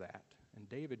midst of that, and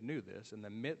David knew this, in the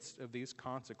midst of these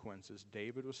consequences,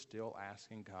 David was still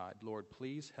asking God, Lord,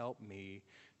 please help me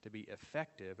to be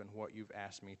effective in what you've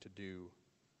asked me to do.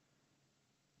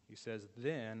 He says,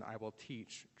 Then I will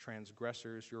teach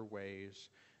transgressors your ways,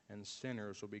 and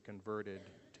sinners will be converted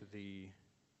to thee.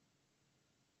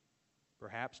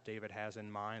 Perhaps David has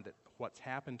in mind that what's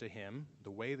happened to him,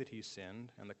 the way that he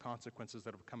sinned, and the consequences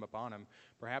that have come upon him,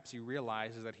 perhaps he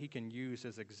realizes that he can use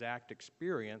his exact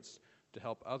experience to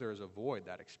help others avoid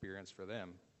that experience for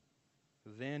them.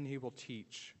 Then he will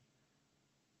teach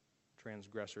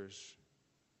transgressors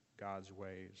God's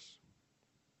ways.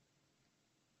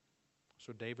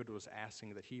 So David was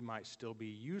asking that he might still be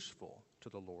useful to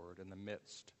the Lord in the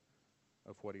midst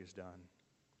of what he's done.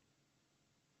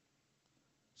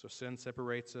 So sin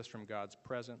separates us from God's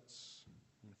presence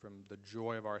and from the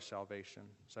joy of our salvation,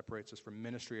 separates us from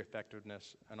ministry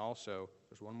effectiveness, and also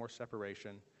there's one more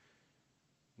separation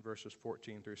in verses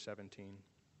 14 through 17.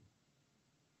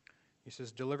 He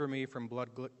says, Deliver me from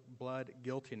blood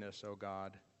guiltiness, O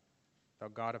God, thou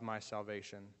God of my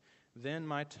salvation. Then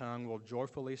my tongue will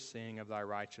joyfully sing of thy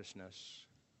righteousness.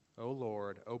 O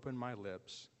Lord, open my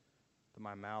lips, that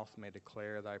my mouth may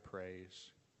declare thy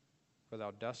praise. For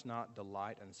thou dost not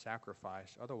delight in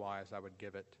sacrifice, otherwise I would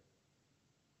give it.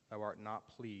 Thou art not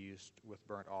pleased with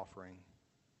burnt offering.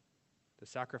 The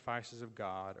sacrifices of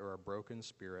God are a broken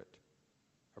spirit,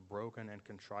 a broken and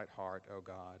contrite heart, O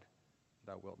God,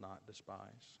 thou wilt not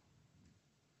despise.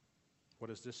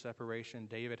 What is this separation?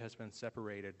 David has been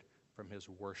separated from his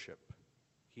worship.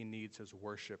 He needs his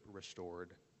worship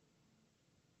restored.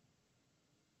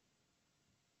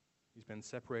 He's been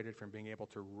separated from being able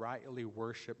to rightly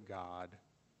worship God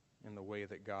in the way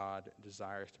that God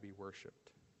desires to be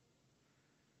worshiped.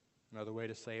 Another way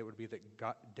to say it would be that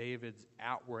David's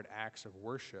outward acts of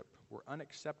worship were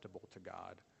unacceptable to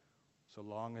God so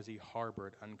long as he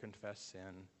harbored unconfessed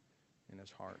sin in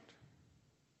his heart.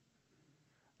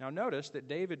 Now notice that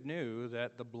David knew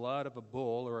that the blood of a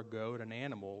bull or a goat, an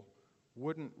animal,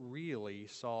 wouldn't really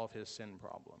solve his sin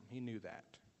problem. He knew that.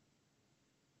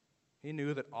 He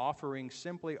knew that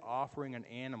simply offering an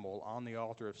animal on the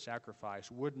altar of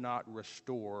sacrifice would not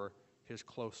restore his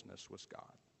closeness with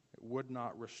God. It would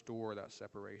not restore that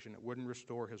separation. It wouldn't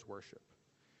restore his worship.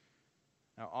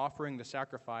 Now, offering the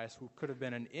sacrifice could have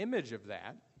been an image of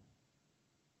that,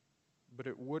 but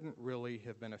it wouldn't really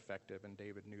have been effective, and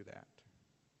David knew that.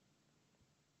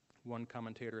 One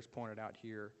commentator has pointed out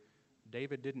here,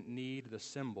 David didn't need the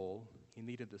symbol, he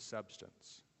needed the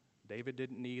substance. David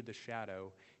didn't need the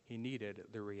shadow, he needed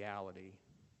the reality.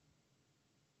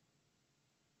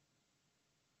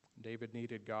 David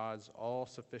needed God's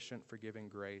all-sufficient forgiving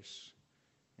grace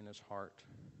in his heart,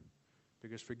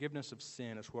 because forgiveness of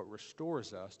sin is what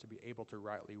restores us to be able to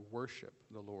rightly worship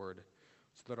the Lord,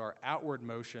 so that our outward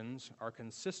motions are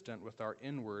consistent with our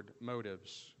inward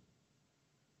motives.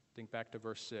 Think back to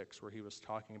verse 6, where he was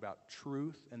talking about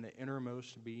truth in the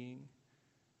innermost being.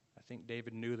 I think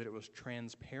David knew that it was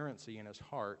transparency in his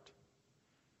heart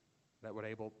that would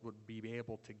be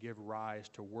able to give rise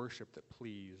to worship that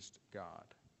pleased God.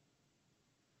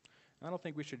 And I don't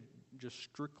think we should just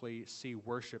strictly see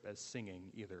worship as singing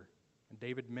either. And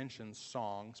David mentions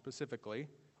song specifically,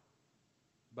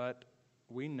 but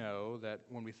we know that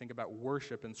when we think about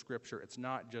worship in Scripture, it's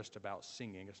not just about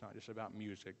singing, it's not just about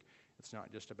music, it's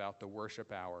not just about the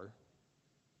worship hour.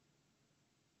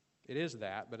 It is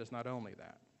that, but it's not only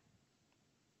that.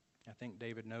 I think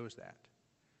David knows that.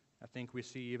 I think we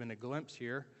see even a glimpse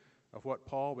here of what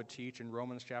Paul would teach in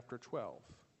Romans chapter 12,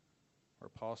 where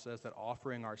Paul says that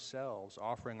offering ourselves,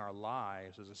 offering our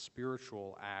lives is a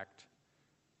spiritual act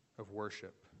of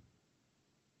worship.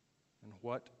 And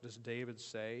what does David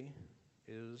say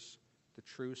is the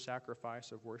true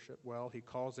sacrifice of worship? Well, he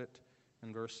calls it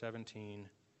in verse 17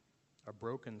 a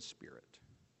broken spirit.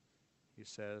 He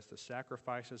says the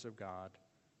sacrifices of God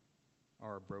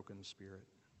are a broken spirit.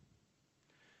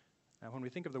 Now, when we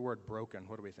think of the word broken,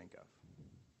 what do we think of?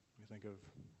 We think of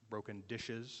broken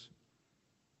dishes,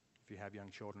 if you have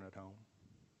young children at home.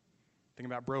 Think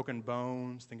about broken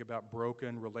bones, think about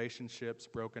broken relationships,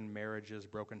 broken marriages,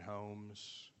 broken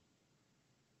homes,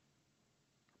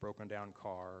 broken down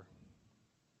car.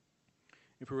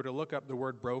 If we were to look up the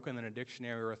word broken in a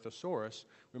dictionary or a thesaurus,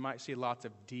 we might see lots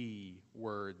of D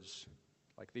words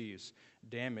like these: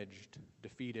 damaged,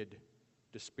 defeated,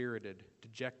 dispirited,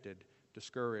 dejected,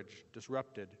 discouraged,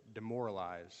 disrupted,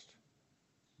 demoralized.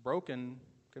 Broken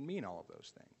can mean all of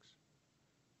those things.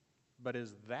 But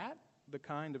is that the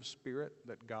kind of spirit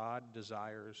that God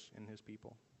desires in his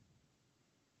people?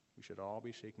 We should all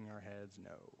be shaking our heads,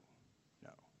 no.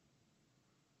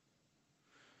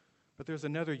 But there's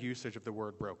another usage of the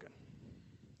word broken,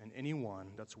 and anyone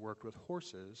that's worked with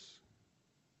horses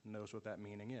knows what that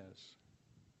meaning is.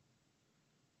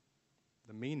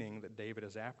 The meaning that David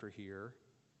is after here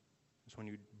is when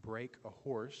you break a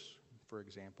horse, for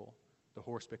example, the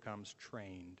horse becomes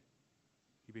trained,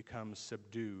 he becomes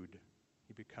subdued,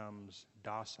 he becomes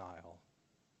docile,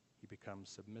 he becomes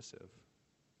submissive.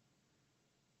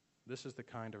 This is the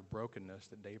kind of brokenness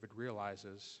that David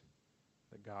realizes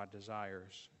that God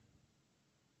desires.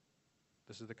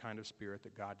 This is the kind of spirit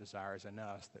that God desires in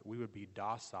us, that we would be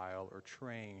docile or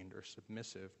trained or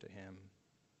submissive to him.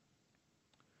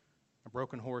 A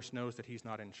broken horse knows that he's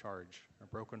not in charge. A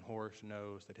broken horse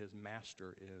knows that his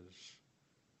master is.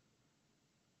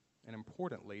 And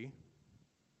importantly,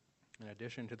 in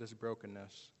addition to this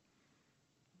brokenness,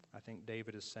 I think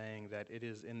David is saying that it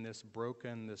is in this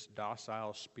broken, this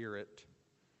docile spirit,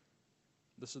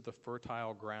 this is the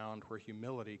fertile ground where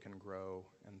humility can grow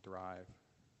and thrive.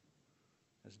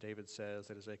 As David says,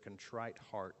 it is a contrite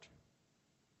heart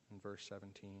in verse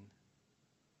 17.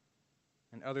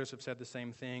 And others have said the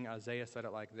same thing. Isaiah said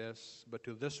it like this: but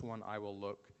to this one I will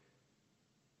look,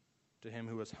 to him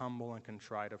who is humble and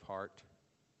contrite of heart,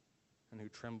 and who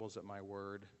trembles at my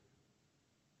word.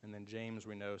 And then James,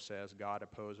 we know, says, God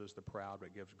opposes the proud,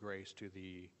 but gives grace to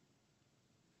the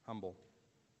humble.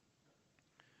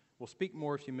 We'll speak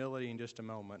more of humility in just a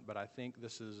moment, but I think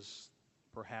this is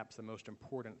perhaps the most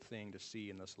important thing to see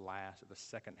in the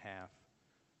second half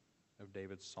of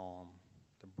David's psalm.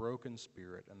 The broken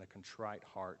spirit and the contrite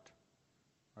heart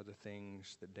are the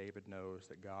things that David knows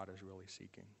that God is really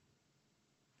seeking.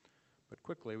 But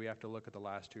quickly, we have to look at the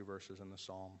last two verses in the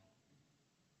psalm,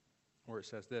 where it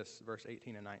says this, verse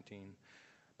 18 and 19.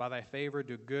 By thy favor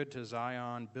do good to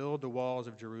Zion, build the walls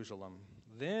of Jerusalem.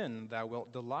 Then thou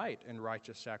wilt delight in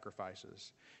righteous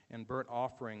sacrifices, and burnt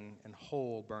offering and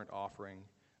whole burnt offering.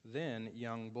 Then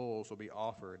young bulls will be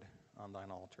offered on thine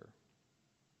altar.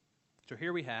 So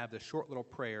here we have this short little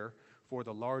prayer for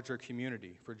the larger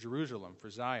community, for Jerusalem, for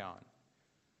Zion.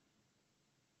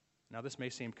 Now this may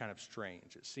seem kind of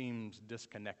strange. It seems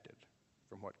disconnected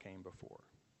from what came before.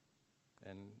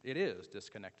 And it is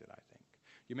disconnected, I think.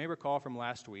 You may recall from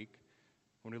last week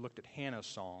when we looked at Hannah's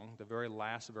song, the very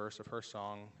last verse of her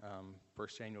song, 1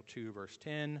 Samuel 2, verse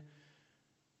 10,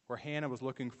 where Hannah was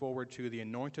looking forward to the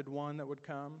anointed one that would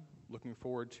come, looking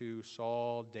forward to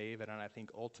Saul, David, and I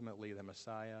think ultimately the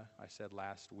Messiah. I said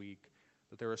last week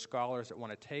That there are scholars that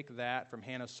want to take that from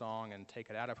Hannah's song and take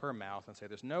it out of her mouth and say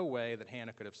there's no way that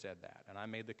Hannah could have said that. And I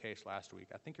made the case last week.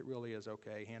 I think it really is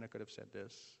okay. Hannah could have said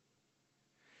this.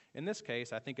 In this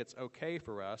case, I think it's okay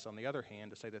for us, on the other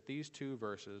hand, to say that these two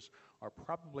verses are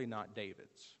probably not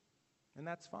David's. And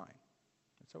that's fine.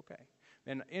 It's okay.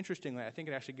 And interestingly, I think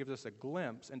it actually gives us a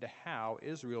glimpse into how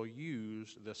Israel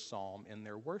used this psalm in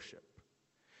their worship.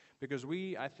 Because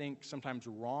we, I think, sometimes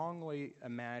wrongly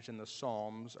imagine the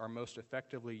Psalms are most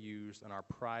effectively used in our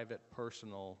private,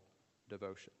 personal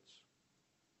devotions.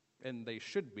 And they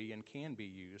should be and can be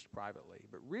used privately.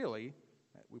 But really,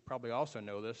 we probably also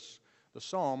know this, the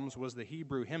Psalms was the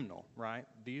Hebrew hymnal, right?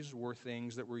 These were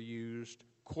things that were used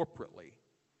corporately.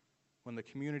 When the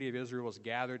community of Israel was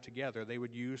gathered together, they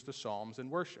would use the Psalms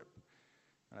in worship.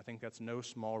 And I think that's no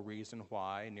small reason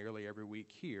why nearly every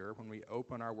week here, when we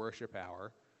open our worship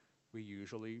hour, we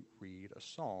usually read a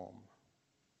psalm.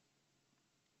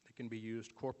 It can be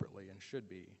used corporately and should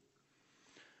be.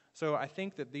 So I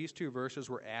think that these two verses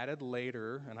were added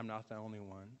later, and I'm not the only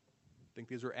one. I think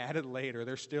these were added later.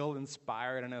 They're still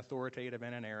inspired and authoritative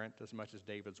and inerrant as much as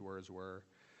David's words were.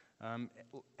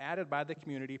 Added by the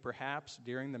community perhaps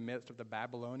during the midst of the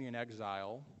Babylonian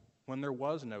exile when there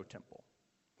was no temple.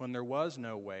 When there was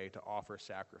no way to offer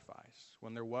sacrifice,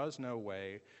 when there was no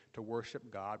way to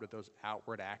worship God with those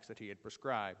outward acts that he had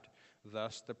prescribed.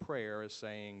 Thus, the prayer is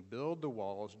saying, build the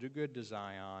walls, do good to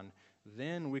Zion,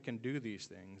 then we can do these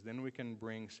things. Then we can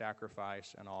bring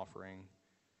sacrifice and offering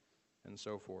and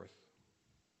so forth.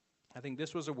 I think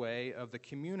this was a way of the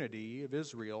community of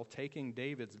Israel taking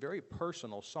David's very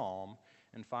personal psalm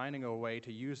and finding a way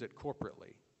to use it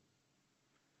corporately.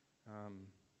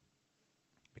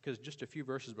 Because just a few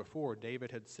verses before, David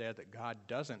had said that God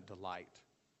doesn't delight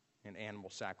in animal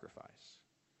sacrifice.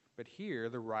 But here,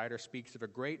 the writer speaks of a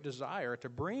great desire to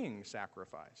bring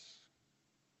sacrifice.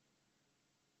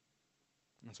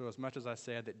 And so as much as I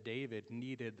said that David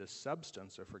needed the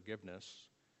substance of forgiveness,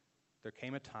 there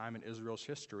came a time in Israel's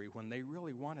history when they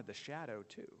really wanted the shadow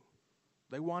too.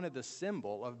 They wanted the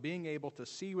symbol of being able to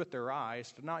see with their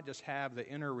eyes, to not just have the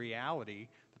inner reality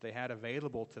that they had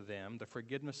available to them, the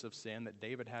forgiveness of sin that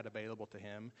David had available to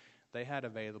him, they had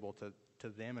available to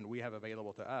them, and we have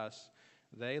available to us.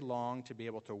 They longed to be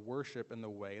able to worship in the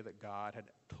way that God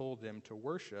had told them to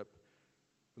worship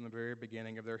from the very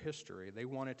beginning of their history. They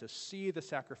wanted to see the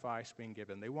sacrifice being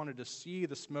given. They wanted to see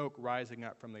the smoke rising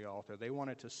up from the altar. They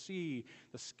wanted to see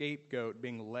the scapegoat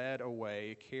being led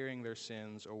away, carrying their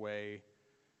sins away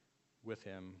with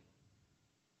him.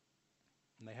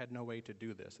 And they had no way to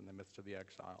do this in the midst of the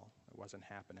exile. It wasn't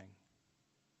happening.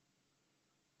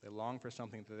 They longed for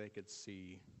something that they could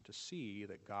see, to see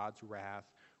that God's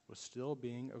wrath was still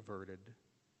being averted,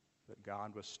 that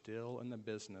God was still in the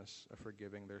business of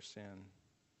forgiving their sin.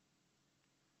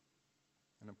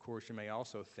 And of course, you may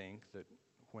also think that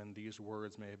when these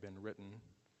words may have been written,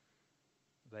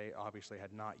 they obviously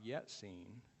had not yet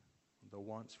seen the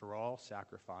once-for-all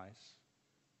sacrifice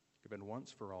given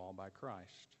once for all by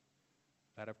Christ.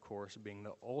 That, of course, being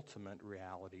the ultimate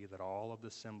reality that all of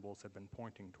the symbols had been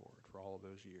pointing toward for all of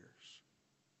those years.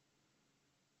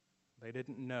 They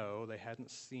didn't know, they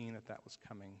hadn't seen that that was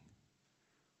coming,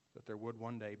 that there would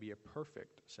one day be a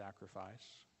perfect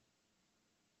sacrifice,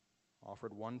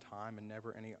 offered one time and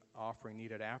never any offering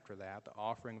needed after that, the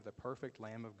offering of the perfect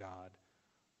Lamb of God,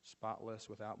 spotless,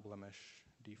 without blemish,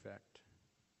 defect.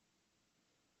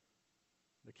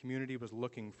 The community was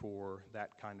looking for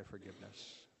that kind of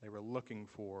forgiveness. They were looking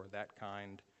for that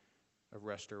kind of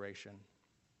restoration.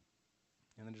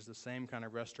 And it is the same kind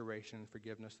of restoration and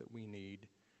forgiveness that we need,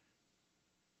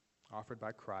 offered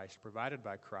by Christ, provided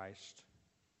by Christ.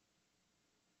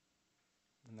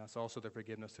 And that's also the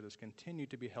forgiveness that has continued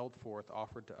to be held forth,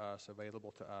 offered to us,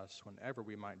 available to us whenever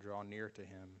we might draw near to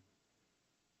him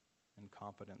in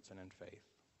confidence and in faith.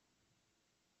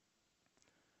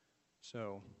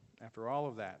 So, after all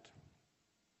of that,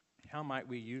 how might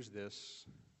we use this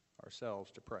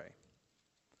ourselves to pray?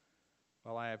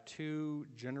 Well, I have two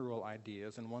general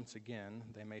ideas, and once again,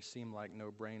 they may seem like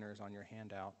no-brainers on your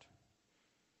handout.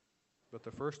 But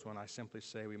the first one, I simply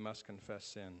say we must confess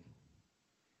sin.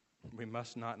 We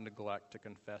must not neglect to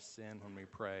confess sin when we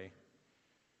pray.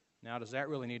 Now, does that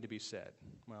really need to be said?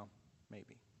 Well,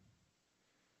 maybe.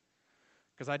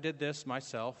 Because I did this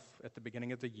myself at the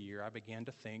beginning of the year. I began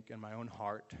to think in my own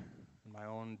heart, in my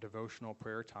own devotional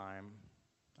prayer time,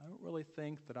 I don't really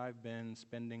think that I've been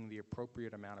spending the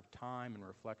appropriate amount of time and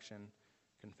reflection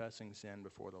confessing sin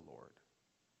before the Lord.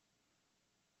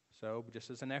 So,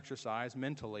 just as an exercise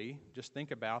mentally, just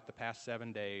think about the past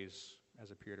 7 days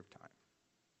as a period of time.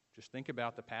 Just think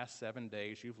about the past 7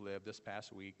 days you've lived this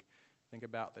past week. Think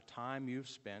about the time you've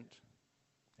spent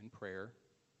in prayer.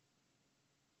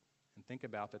 And think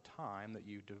about the time that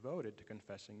you devoted to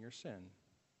confessing your sin.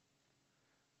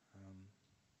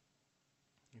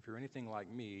 If you're anything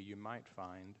like me, you might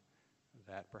find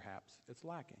that perhaps it's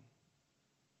lacking.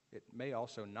 It may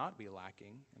also not be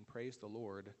lacking, and praise the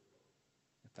Lord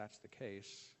if that's the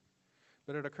case.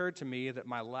 But it occurred to me that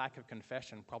my lack of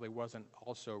confession probably wasn't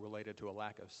also related to a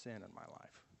lack of sin in my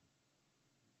life.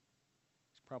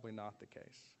 It's probably not the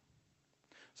case.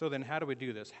 So then how do we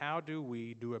do this? How do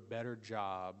we do a better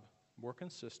job, more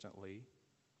consistently,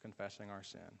 confessing our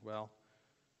sin? Well,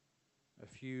 a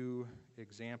few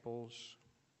examples.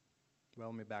 Well,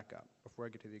 let me back up before I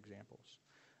get to the examples.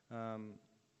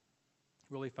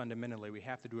 Really fundamentally, we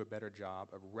have to do a better job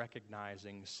of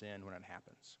recognizing sin when it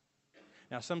happens.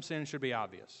 Now, some sin should be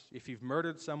obvious. If you've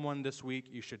murdered someone this week,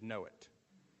 you should know it.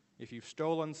 If you've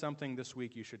stolen something this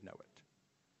week, you should know it.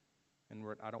 And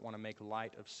I don't want to make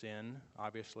light of sin.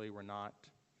 Obviously, we're not.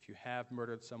 If you have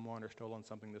murdered someone or stolen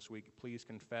something this week, please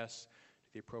confess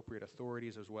to the appropriate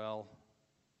authorities as well.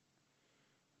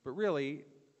 But really,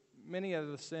 many of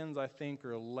the sins, I think,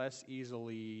 are less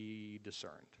easily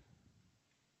discerned.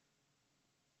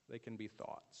 They can be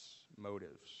thoughts,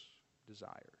 motives,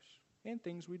 desires, and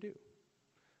things we do.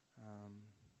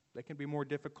 They can be more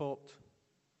difficult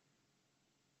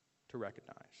to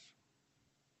recognize.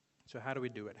 So how do we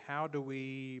do it? How do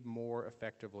we more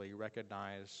effectively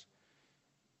recognize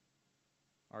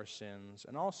our sins?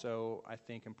 And also, I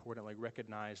think importantly,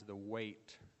 recognize the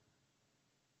weight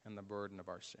and the burden of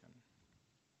our sin.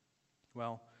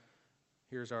 Well,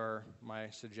 here's my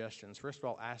suggestions. First of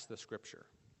all, ask the Scripture.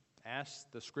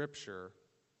 Ask the Scripture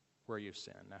where you've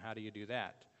sinned. Now, how do you do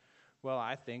that? Well,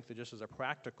 I think that just as a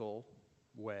practical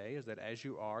way is that as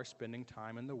you are spending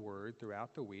time in the Word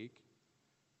throughout the week,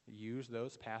 use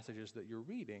those passages that you're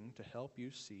reading to help you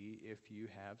see if you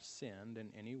have sinned in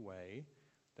any way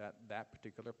that that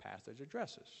particular passage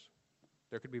addresses.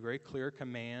 There could be very clear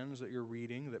commands that you're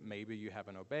reading that maybe you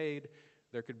haven't obeyed.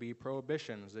 There could be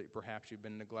prohibitions that perhaps you've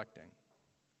been neglecting.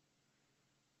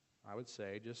 I would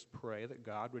say just pray that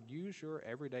God would use your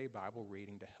everyday Bible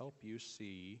reading to help you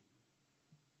see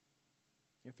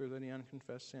if there's any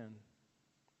unconfessed sin.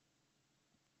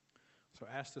 So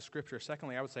ask the Scripture.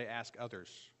 Secondly, I would say ask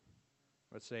others.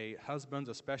 I would say husbands,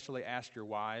 especially ask your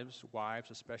wives.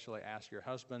 Wives, especially ask your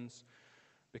husbands.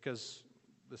 Because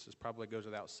this probably goes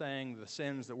without saying, the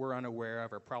sins that we're unaware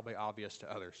of are probably obvious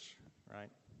to others, right?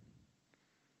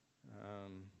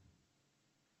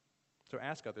 So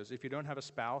ask others. If you don't have a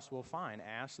spouse, well, fine.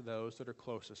 Ask those that are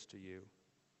closest to you.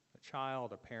 A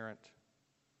child, a parent,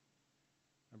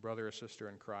 a brother or sister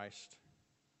in Christ.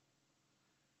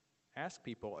 Ask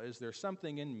people, is there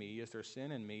something in me, is there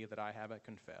sin in me that I haven't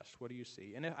confessed? What do you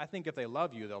see? And I think if they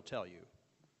love you, they'll tell you.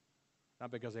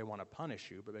 Not because they want to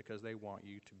punish you, but because they want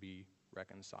you to be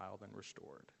reconciled and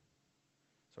restored.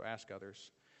 So ask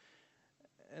others.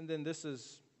 And then this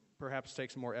perhaps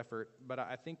takes more effort, but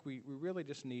I think we really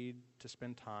just need to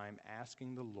spend time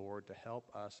asking the Lord to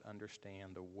help us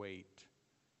understand the weight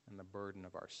and the burden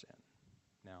of our sin.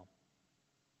 Now,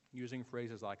 using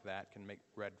phrases like that can make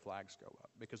red flags go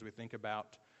up because we think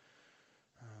about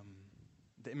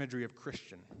the imagery of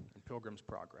Christian in Pilgrim's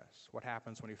Progress. What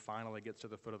happens when he finally gets to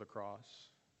the foot of the cross?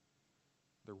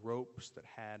 The ropes that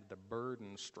had the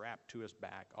burden strapped to his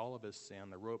back, all of his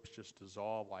sin, the ropes just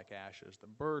dissolve like ashes. The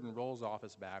burden rolls off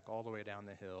his back all the way down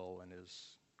the hill and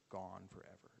is gone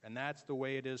forever. And that's the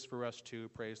way it is for us too,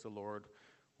 praise the Lord,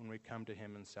 when we come to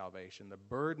him in salvation. The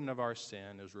burden of our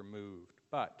sin is removed.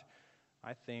 But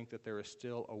I think that there is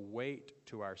still a weight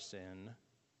to our sin.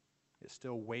 It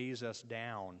still weighs us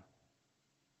down.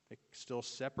 It still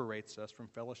separates us from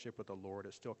fellowship with the Lord.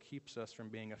 It still keeps us from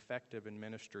being effective in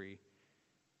ministry.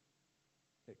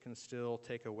 It can still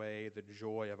take away the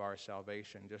joy of our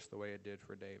salvation just the way it did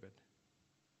for David.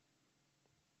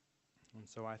 And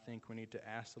so I think we need to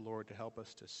ask the Lord to help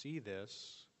us to see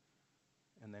this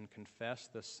and then confess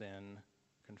the sin,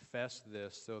 confess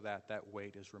this so that that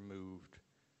weight is removed.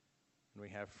 And we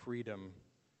have freedom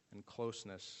and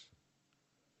closeness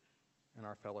in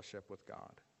our fellowship with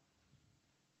God.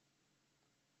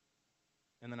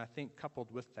 And then I think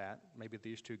coupled with that, maybe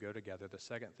these two go together, the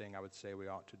second thing I would say we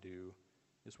ought to do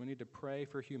is we need to pray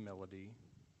for humility,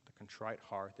 the contrite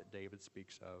heart that David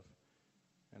speaks of,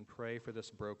 and pray for this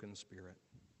broken spirit.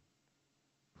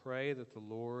 Pray that the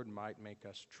Lord might make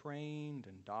us trained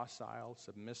and docile,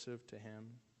 submissive to him.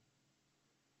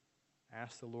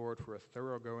 Ask the Lord for a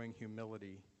thoroughgoing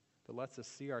humility that lets us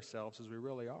see ourselves as we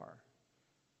really are.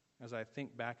 As I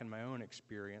think back in my own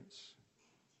experience,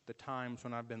 the times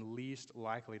when I've been least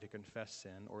likely to confess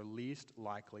sin or least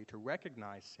likely to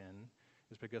recognize sin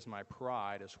is because my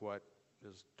pride is what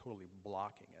is totally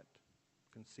blocking it,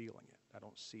 concealing it. I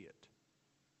don't see it.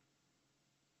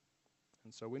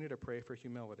 And so we need to pray for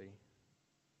humility.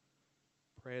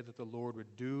 Pray that the Lord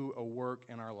would do a work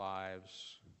in our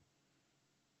lives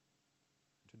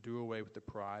to do away with the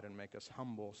pride and make us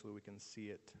humble so that we can see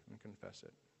it and confess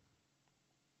it.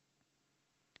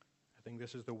 I think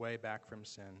this is the way back from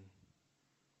sin,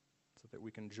 so that we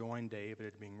can join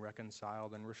David in being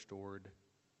reconciled and restored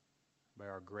by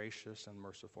our gracious and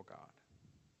merciful God.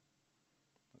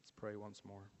 Let's pray once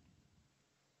more.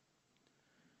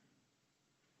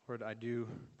 Lord, I do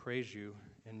praise you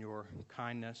in your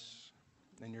kindness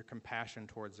and your compassion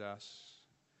towards us.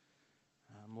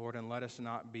 Lord, and let us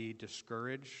not be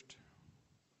discouraged.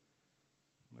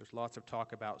 There's lots of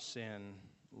talk about sin.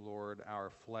 Lord, our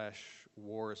flesh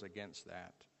wars against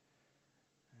that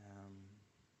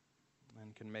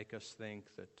and can make us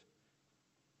think that,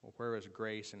 well, where is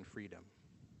grace and freedom?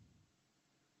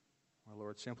 Well,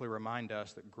 Lord, simply remind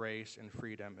us that grace and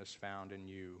freedom is found in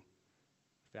you,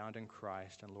 found in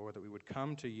Christ. And Lord, that we would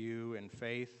come to you in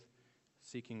faith,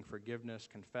 seeking forgiveness,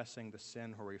 confessing the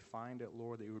sin where we find it,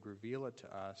 Lord, that you would reveal it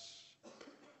to us,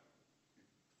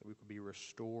 that we could be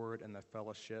restored in the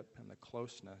fellowship and the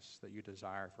closeness that you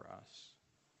desire for us.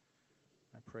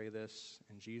 I pray this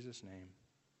in Jesus' name.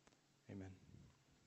 Amen.